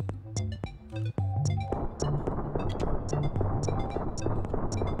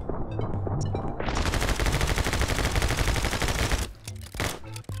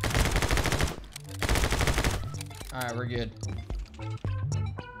 Alright, we're good.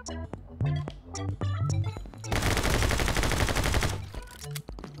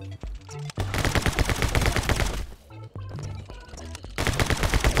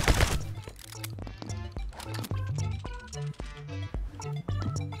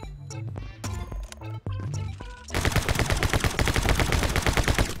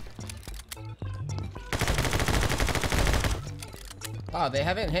 Oh, they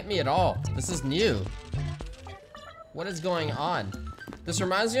haven't hit me at all. This is new. What is going on? This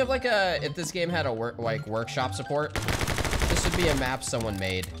reminds me of like if this game had a workshop support, this would be a map someone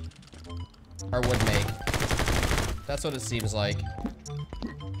made. Or would make. That's what it seems like.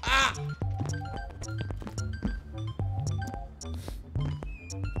 Ah!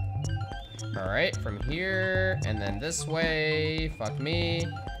 Alright, from here, and then this way. Fuck me.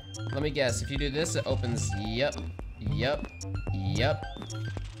 Let me guess, if you do this, it opens, yep.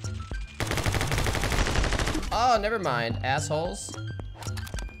 Oh, never mind, assholes.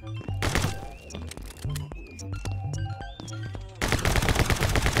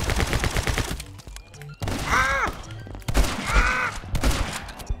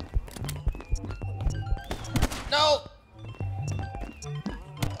 No!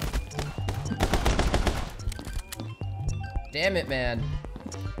 Damn it, man.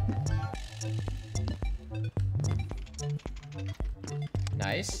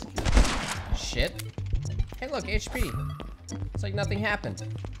 Nice. Shit. Hey, look, HP. It's like nothing happened.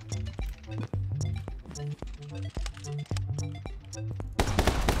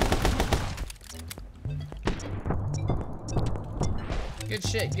 Good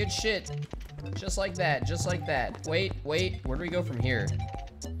shit, good shit. Just like that, just like that. Wait, wait, where do we go from here?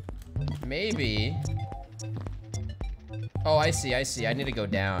 Maybe. Oh, I see, I see. I need to go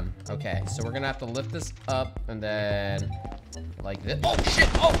down. Okay, so we're gonna have to lift this up and then like this. Oh shit,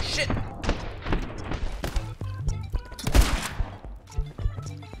 oh shit!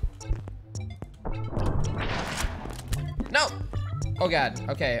 No! Oh god,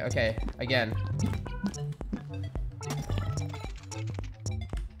 okay, okay, again.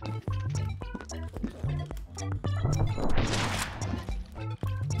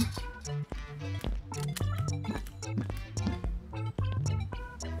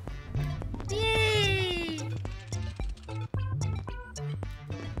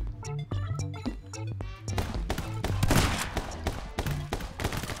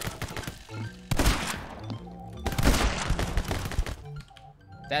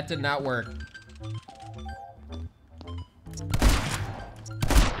 That did not work.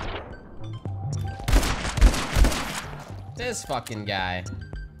 This fucking guy.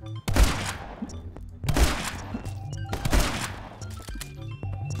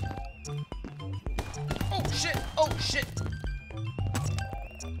 Oh shit, oh shit.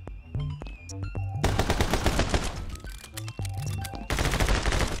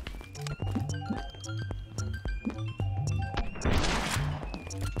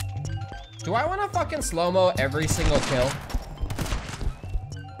 Do I want to fucking slow-mo every single kill?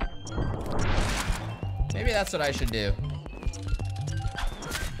 Maybe that's what I should do.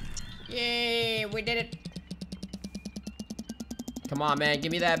 Yay, we did it. Come on, man,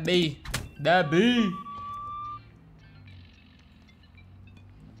 give me that B. That B.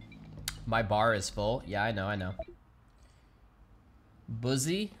 My bar is full. Yeah, I know, I know.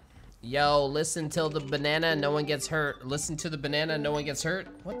 Buzzy? Yo, listen till the banana, no one gets hurt. Listen to the banana, no one gets hurt.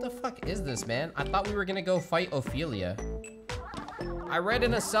 What the fuck is this, man? I thought we were gonna go fight Ophelia. I read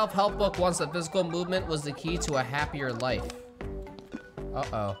in a self-help book once that physical movement was the key to a happier life.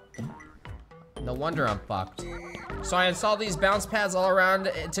 Uh-oh. No wonder I'm fucked. So I installed these bounce pads all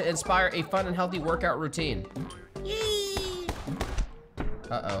around to inspire a fun and healthy workout routine. Yay.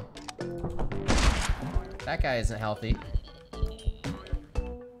 Uh-oh. That guy isn't healthy.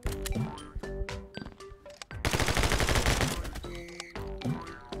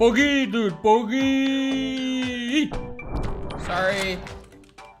 Bogey, dude, bogey. Sorry.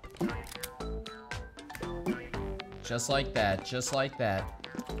 Just like that, just like that.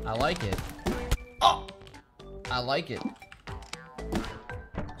 I like it. Oh! I like it.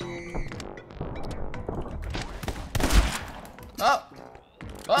 Oh!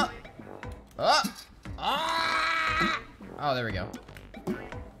 Oh! Oh! Ah! Oh, there we go.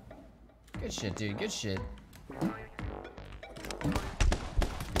 Good shit, dude, good shit.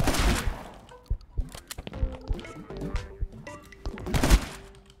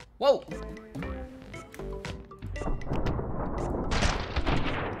 Whoa!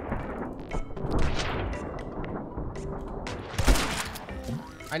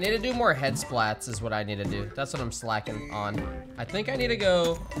 I need to do more head splats is what I need to do. That's what I'm slacking on. I think I need to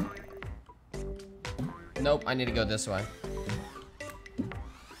go... Nope, I need to go this way.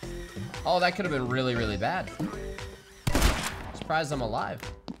 Oh, that could have been really, really bad. Surprised I'm alive.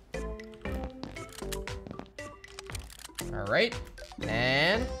 All right,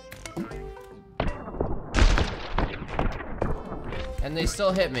 and they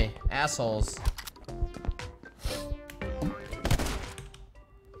still hit me, assholes.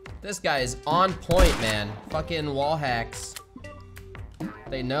 This guy is on point, man. Fucking wall hacks.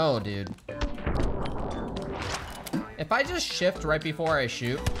 They know, dude. If I just shift right before I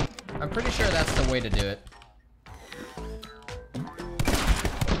shoot, I'm pretty sure that's the way to do it.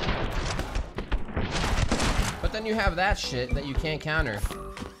 But then you have that shit that you can't counter.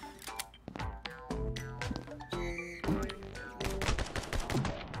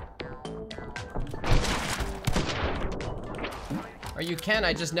 Or you can,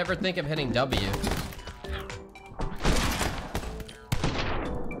 I just never think of hitting W.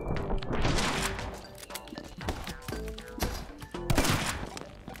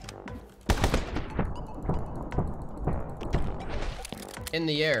 In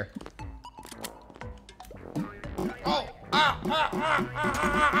the air. Oh!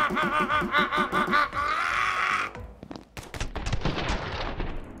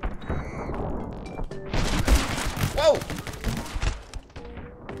 Whoa!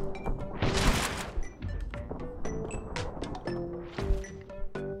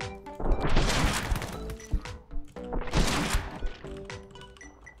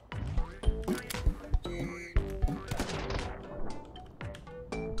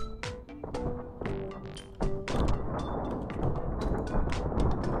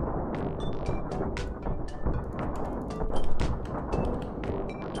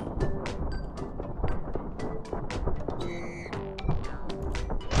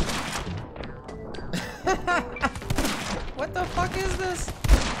 What the fuck is this?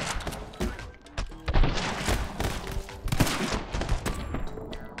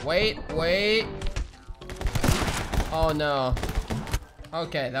 Wait. Oh no.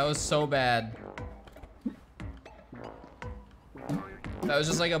 Okay, that was so bad. That was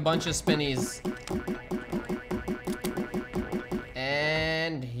just like a bunch of spinnies.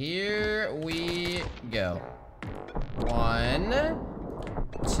 And here we go. 1,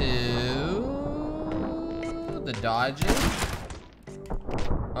 2. The dodges.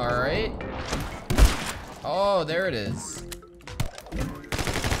 Alright. Oh, there it is.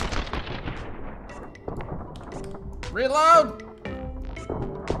 Reload!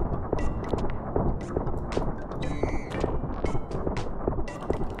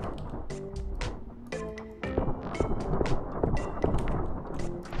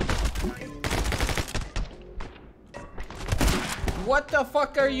 What the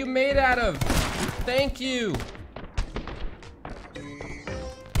fuck are you made out of? Thank you.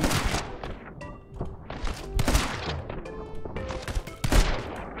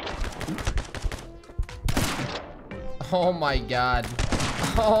 Oh my god.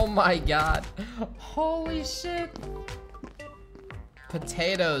 Oh my god. Holy shit.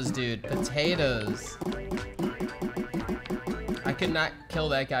 Potatoes, dude. Potatoes. I could not kill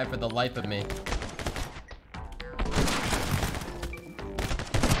that guy for the life of me.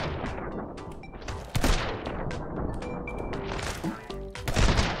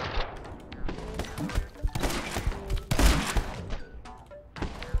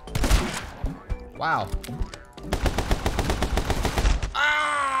 Wow.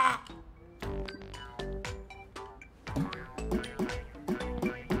 Ah!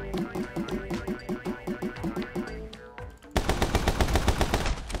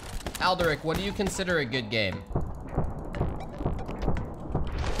 Alderic, what do you consider a good game?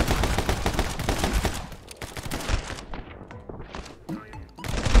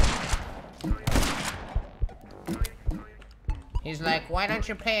 He's like, why don't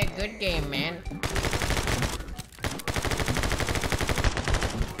you play a good game, man?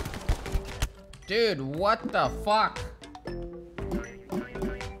 Dude, what the fuck?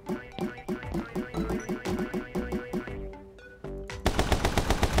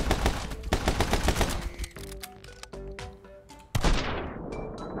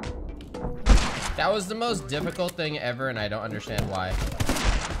 That was the most difficult thing ever, and I don't understand why.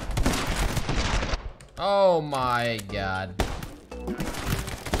 Oh my god.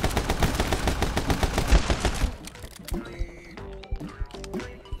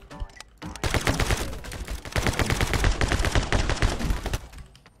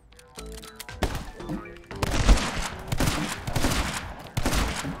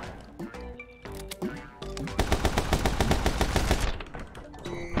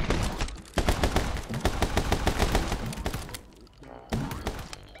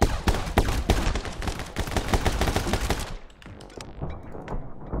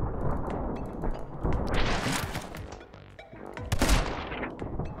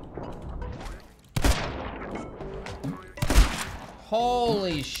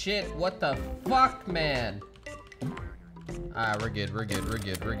 Holy shit, what the fuck, man? Ah, we're good.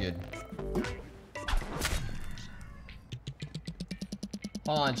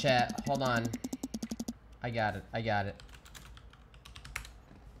 Hold on, chat, hold on. I got it.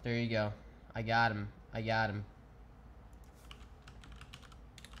 There you go. I got him.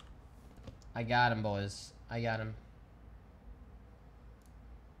 I got him, boys. I got him.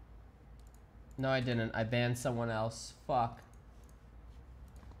 No, I didn't. I banned someone else. Fuck.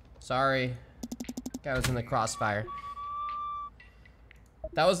 Sorry. Guy was in the crossfire.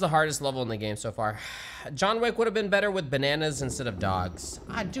 That was the hardest level in the game so far. John Wick would have been better with bananas instead of dogs.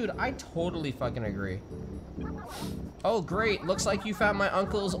 Ah, dude, I totally fucking agree. Oh, great. Looks like you found my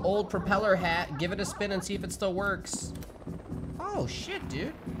uncle's old propeller hat. Give it a spin and see if it still works. Oh, shit,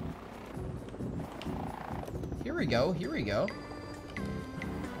 dude. Here we go. Here we go.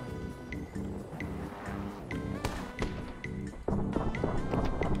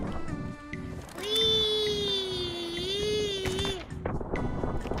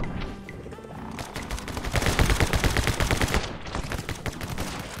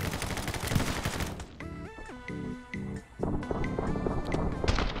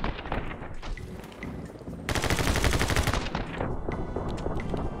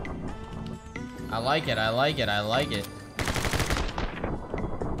 I like it, I like it, I like it.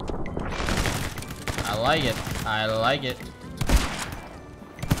 I like it, I like it.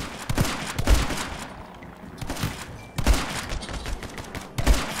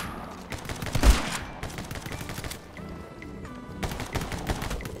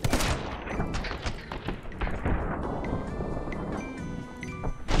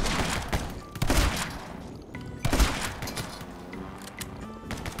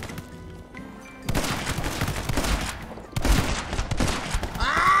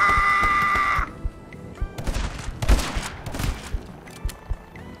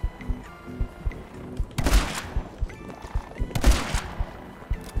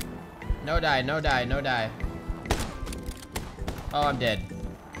 No die, no die, no die. Oh, I'm dead.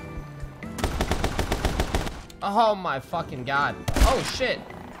 Oh my fucking god. Oh shit.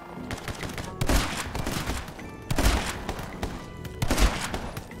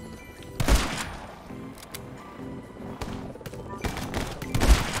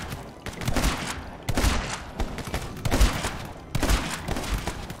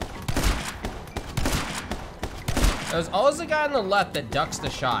 There's always a guy on the left that ducks the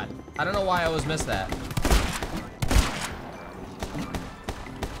shot. I don't know why I always miss that.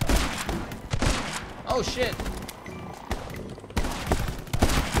 Oh shit.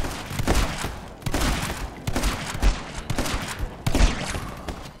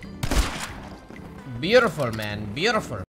 Beautiful, man. Beautiful.